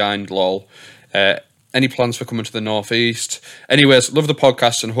a bit behind. Lol. Any plans for coming to the Northeast? Anyways, love the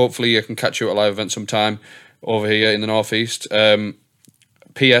podcast, and hopefully I can catch you at a live event sometime over here in the Northeast.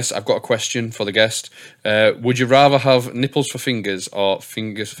 P.S. I've got a question for the guest. Would you rather have nipples for fingers or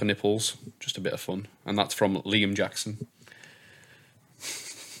fingers for nipples? Just a bit of fun. And that's from Liam Jackson.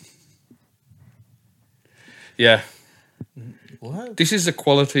 Yeah. What? This is the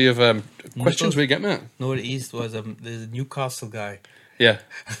quality of questions we get, mate. Northeast was the Newcastle guy. Yeah.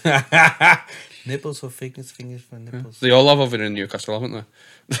 Nipples or fingers for nipples. They all have oven in Newcastle, haven't they?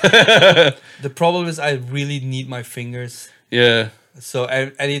 The problem is I really need my fingers. Yeah. So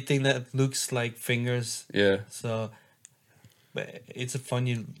anything that looks like fingers. Yeah. So, but it's a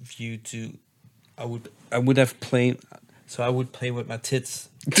funny view to. I would have played. So I would play with my tits.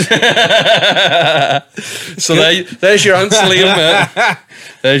 So there's your answer, Liam. Mate.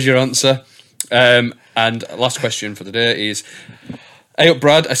 There's your answer. And last question for the day is: hey up,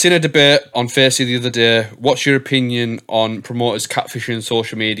 Brad. I seen a debate on Facey the other day. What's your opinion on promoters catfishing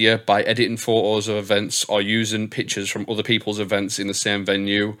social media by editing photos of events or using pictures from other people's events in the same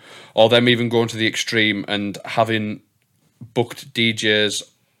venue, or them even going to the extreme and having booked DJs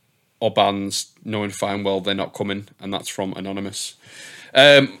or bands knowing fine well they're not coming? And that's from Anonymous.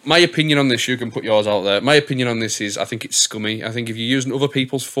 My opinion on this, you can put yours out there. My opinion on this is I think it's scummy. I think if you're using other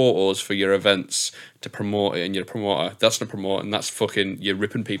people's photos for your events to promote it and you're a promoter, that's not promoting, that's fucking, you're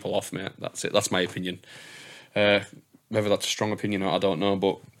ripping people off, mate. That's it. That's my opinion. Whether that's a strong opinion or not, I don't know,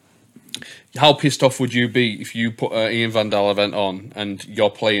 but how pissed off would you be if you put an Ian Van Dahl event on and you're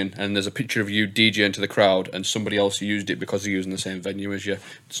playing and there's a picture of you DJing to the crowd and somebody else used it because they're using the same venue as you?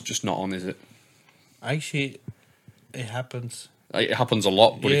 It's just not on, is it? Actually, it happens. It happens a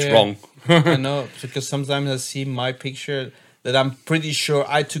lot, but it's Yeah. wrong. I know, because sometimes I see my picture that I'm pretty sure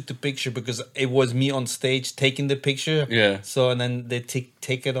I took the picture because it was me on stage taking the picture. Yeah. So, and then they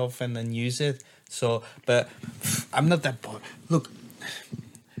take it off and then use it. So, but I'm not that bored. Look,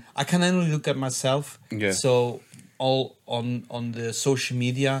 I can only look at myself. Yeah. So all on the social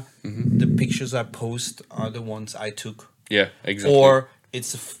media, the pictures I post are the ones I took. Yeah, exactly. Or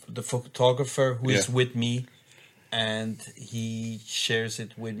it's the photographer who is Yeah. with me, and he shares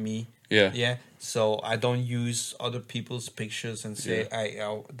it with me. Yeah. Yeah. So I don't use other people's pictures and say, Yeah.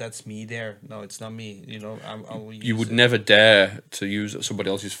 "Oh, that's me there." No, it's not me. You know, I will use You would it. never dare to use somebody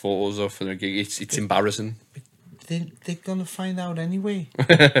else's photos of for their gig. It's embarrassing. They're gonna find out anyway.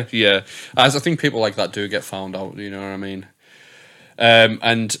 Yeah, as I think people like that do get found out. You know what I mean?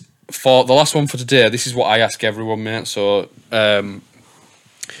 And for the last one for today, this is what I ask everyone, mate. So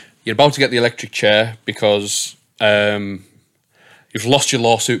you're about to get the electric chair because you've lost your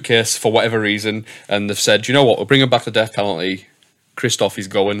lawsuit case for whatever reason, and they've said, you know what, we'll bring him back the death penalty. Christoph is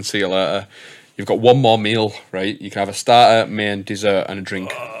going. See you later. You've got one more meal, right? You can have a starter, main, dessert, and a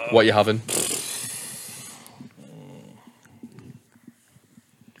drink. What are you having?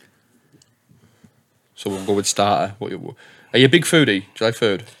 So we'll go with starter. Are you a big foodie? Do you like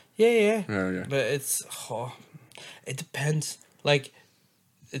food? Yeah. Yeah. But it depends. Like,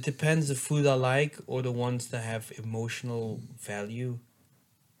 it depends the food I like or the ones that have emotional value.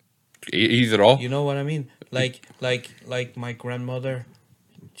 Either or. You know what I mean? Like my grandmother,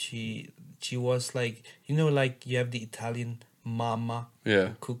 she was like, you know, like you have the Italian mama Yeah.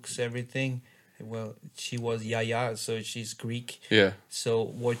 who cooks everything. Well, she was Yaya, so she's Greek. Yeah. So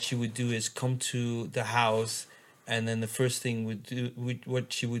what she would do is come to the house, and then the first thing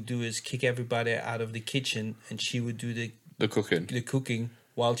what she would do is kick everybody out of the kitchen, and she would do The cooking. the cooking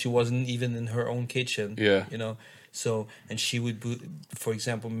while she wasn't even in her own kitchen. Yeah. You know, so, and she would, for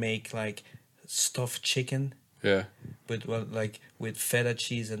example, make like stuffed chicken, Yeah. but well, like with feta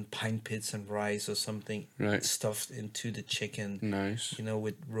cheese and pine pits and rice or something, Right. stuffed into the chicken. Nice. You know,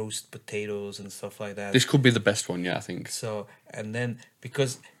 with roast potatoes and stuff like that. This could be the best one, yeah, I think. So, and then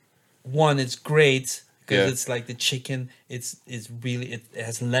because one, it's great because Yeah. it's like the chicken. It's really, it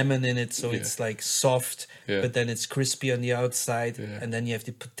has lemon in it, so Yeah. it's like soft, Yeah. but then it's crispy on the outside, Yeah. and then you have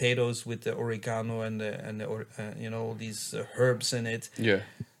the potatoes with the oregano and the you know, all these herbs in it. Yeah.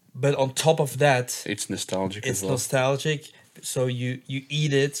 But on top of that, It's nostalgic it's as well. nostalgic. So you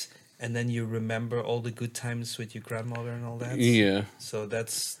eat it, and then you remember all the good times with your grandmother and all that. Yeah. So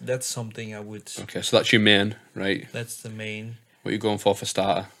that's something I would. Okay, so that's your main, right? That's the main. What are you going for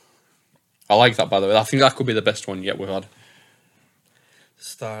starter? I like that, by the way. I think that could be the best one yet we've had.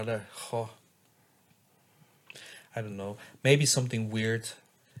 Starter. Oh. I don't know. Maybe something weird,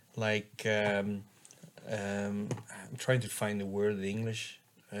 like I'm trying to find the word in English.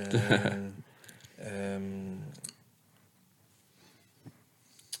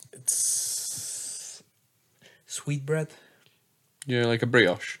 It's sweetbread. Yeah, like a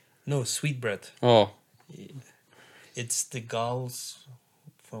brioche. No, sweetbread. Oh. It's the galls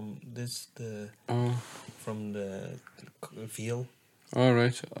from Oh. from the veal. All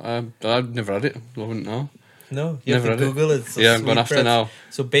right. I've never had it. I wouldn't know. No, you Never have to had it. Google it. So Yeah, I'm going after sweetbread. now.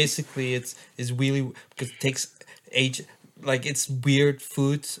 So basically, it's really because it takes age. Like, it's weird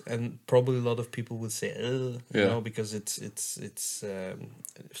food, and probably a lot of people would say, "Ugh," you Yeah. know, because it's an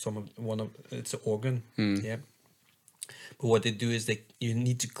organ, yeah. But what they do is you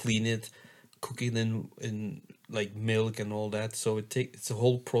need to clean it, cook it in like milk and all that. So it's a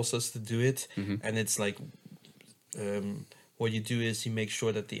whole process to do it, and it's like what you do is you make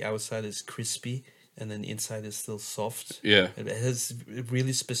sure that the outside is crispy and then the inside is still soft. Yeah. It has a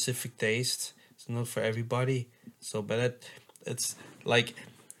really specific taste. It's not for everybody. So, but it's like,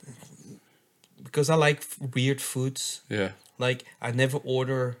 because I like weird foods. Yeah. Like, I never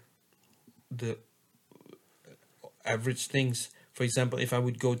order the average things. For example, if I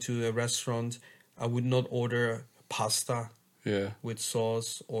would go to a restaurant, I would not order pasta Yeah. with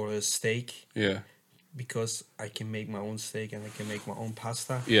sauce or a steak, Yeah. because I can make my own steak and I can make my own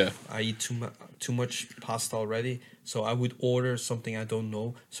pasta. Yeah. I eat too much pasta already, so I would order something I don't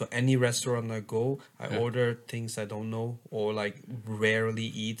know. So any restaurant I go, I order things I don't know or like rarely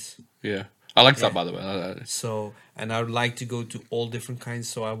eat. Yeah. I like that, Yeah. by the way. So, and I would like to go to all different kinds.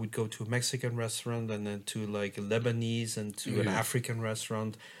 So I would go to a Mexican restaurant and then to like a Lebanese and to an African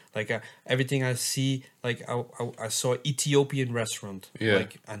restaurant. Like everything I see, like I saw Ethiopian restaurant. Yeah.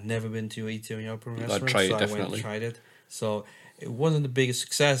 Like I've never been to an Ethiopian restaurant, try it, so I went definitely. and tried it. So it wasn't the biggest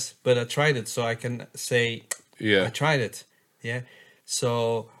success, but I tried it, so I can say Yeah. I tried it. Yeah.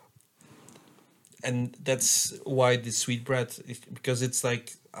 So, and that's why the sweetbread, because it's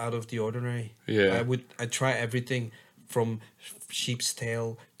like out of the ordinary. Yeah. I try everything from sheep's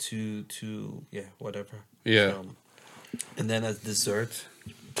tail to whatever. Yeah. So, and then as dessert,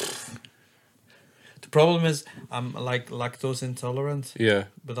 the problem is I'm like lactose intolerant. Yeah.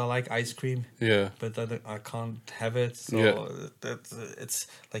 But I like ice cream. Yeah. But I can't have it. So Yeah. it's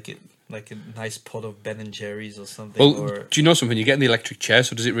like a nice pot of Ben and Jerry's or something. Well, or do you know something? You get in the electric chair,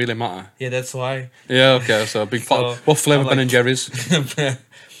 so does it really matter? yeah, that's why. Yeah, okay, so a big pot. So, What flavour I'm Ben like- and Jerry's?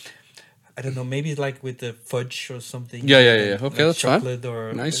 I don't know, maybe like with the fudge or something. Yeah. Like Okay, that's fine. chocolate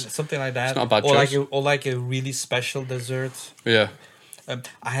or Nice. something like that. It's not a bad or choice. like a really special dessert. Yeah.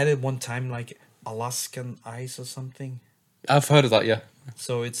 I had it one time, like Alaskan ice or something. I've heard of that, yeah.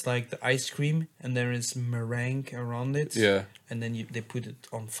 So it's like the ice cream, and there is meringue around it. Yeah. And then they put it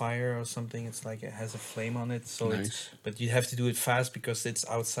on fire or something. It's like it has a flame on it. So Nice. but you have to do it fast because it's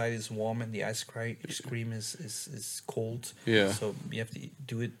outside is warm and the ice cream is cold. Yeah. So you have to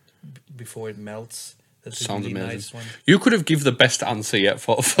do it before it melts. That's Sounds a really amazing. nice one. You could have given the best answer yet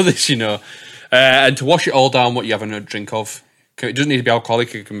for this, you know. And to wash it all down, what you having a drink of. It doesn't need to be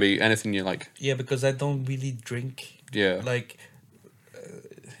alcoholic, it can be anything you like. Yeah, because I don't really drink. Yeah. Like,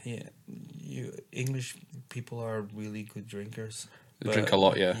 you English people are really good drinkers. They drink a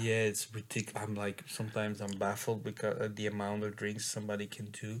lot, yeah. Yeah, it's ridiculous. I'm like, sometimes I'm baffled because of the amount of drinks somebody can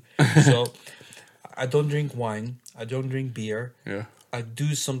do. So, I don't drink wine. I don't drink beer. Yeah. I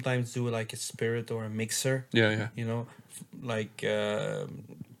do sometimes do like a spirit or a mixer. Yeah. You know, like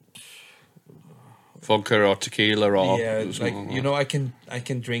Vodka or tequila or yeah, something like like you that. know, I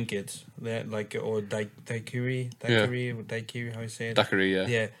can drink it. That like or daiquiri, how you say it? Daiquiri, yeah.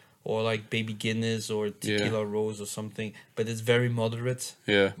 Yeah, or like Baby Guinness or Tequila Rose or something. But it's very moderate.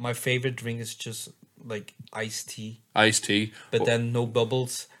 Yeah. My favorite drink is just like iced tea, Iced tea. but then no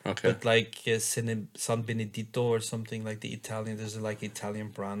bubbles. Okay. But like San Benedetto or something like the Italian. There's like Italian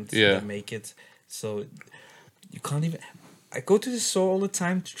brand Yeah. that make it. So you can't even. I go to the store all the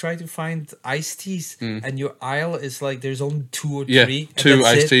time to try to find iced teas, and your aisle is like there's only 2 or 3. Yeah, and 2 that's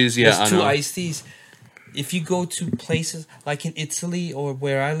iced it. teas, yeah, There's I 2 know. iced teas. If you go to places like in Italy or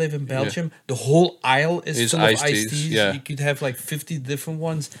where I live in Belgium, the whole aisle is Is full of iced iced teas, teas. yeah. You could have like 50 different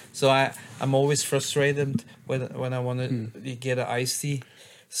ones. So I'm always frustrated when I want to get an iced tea.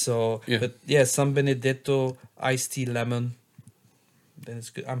 So, Yeah. but yeah, San Benedetto iced tea lemon. Then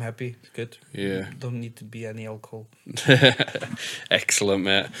it's good. I'm happy. It's good. Yeah. Don't need to be any alcohol. Excellent,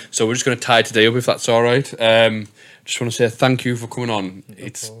 mate. So we're just going to tie today up if that's all right. Just want to say thank you for coming on.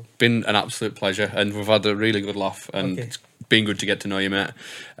 It's problem. been an absolute pleasure, and we've had a really good laugh, and Okay. it's been good to get to know you, mate.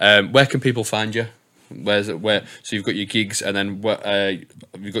 Where can people find you? Where's it? Where? So you've got your gigs, and then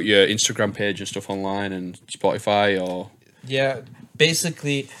you've got your Instagram page and stuff online, and Spotify, or Yeah,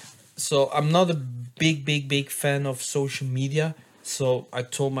 basically, so I'm not a big fan of social media. So I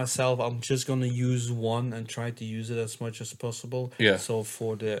told myself I'm just gonna use one and try to use it as much as possible. Yeah. So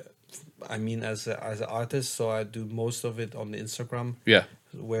as an artist, so I do most of it on the Instagram. yeah,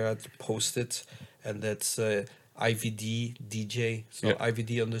 Where I post it, and that's IVD DJ. So Yeah.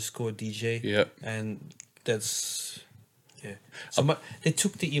 IVD_DJ. Yeah. And that's. Yeah. So they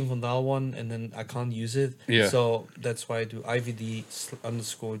took the Ian Van Dahl one, and then I can't use it. Yeah. So that's why I do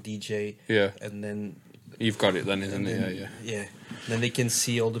IVD_DJ. Yeah. And then You've got it then, isn't it? Yeah. Then they can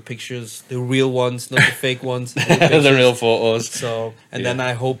see all the pictures, the real ones, not the fake ones. The real photos. So, and then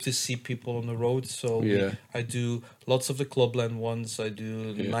I hope to see people on the road. So I do lots of the Clubland ones. I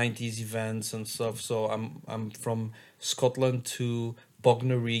do the 90s events and stuff. So I'm from Scotland to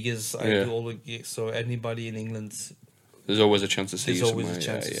Bognor Regis. I do all the gigs. So anybody in England, there's always a chance to see you. There's always a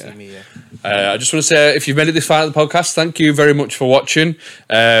chance to see me. I just want to say, if you've made it this far in the podcast, thank you very much for watching.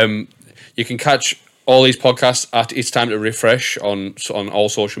 You can catch all these podcasts at It's Time to Refresh on all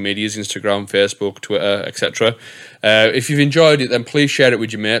social medias, Instagram, Facebook, Twitter, etc. If you've enjoyed it, then please share it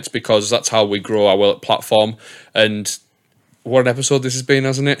with your mates, because that's how we grow our platform. And what an episode this has been,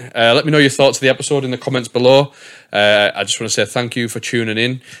 hasn't it? Let me know your thoughts of the episode in the comments below. I just want to say thank you for tuning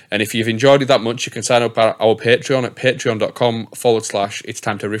in. And if you've enjoyed it that much, you can sign up at our Patreon at patreon.com/It's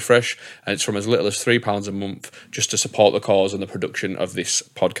Time to Refresh. And it's from as little as £3 a month, just to support the cause and the production of this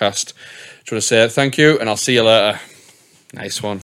podcast. Just want to say thank you, and I'll see you later. Nice one.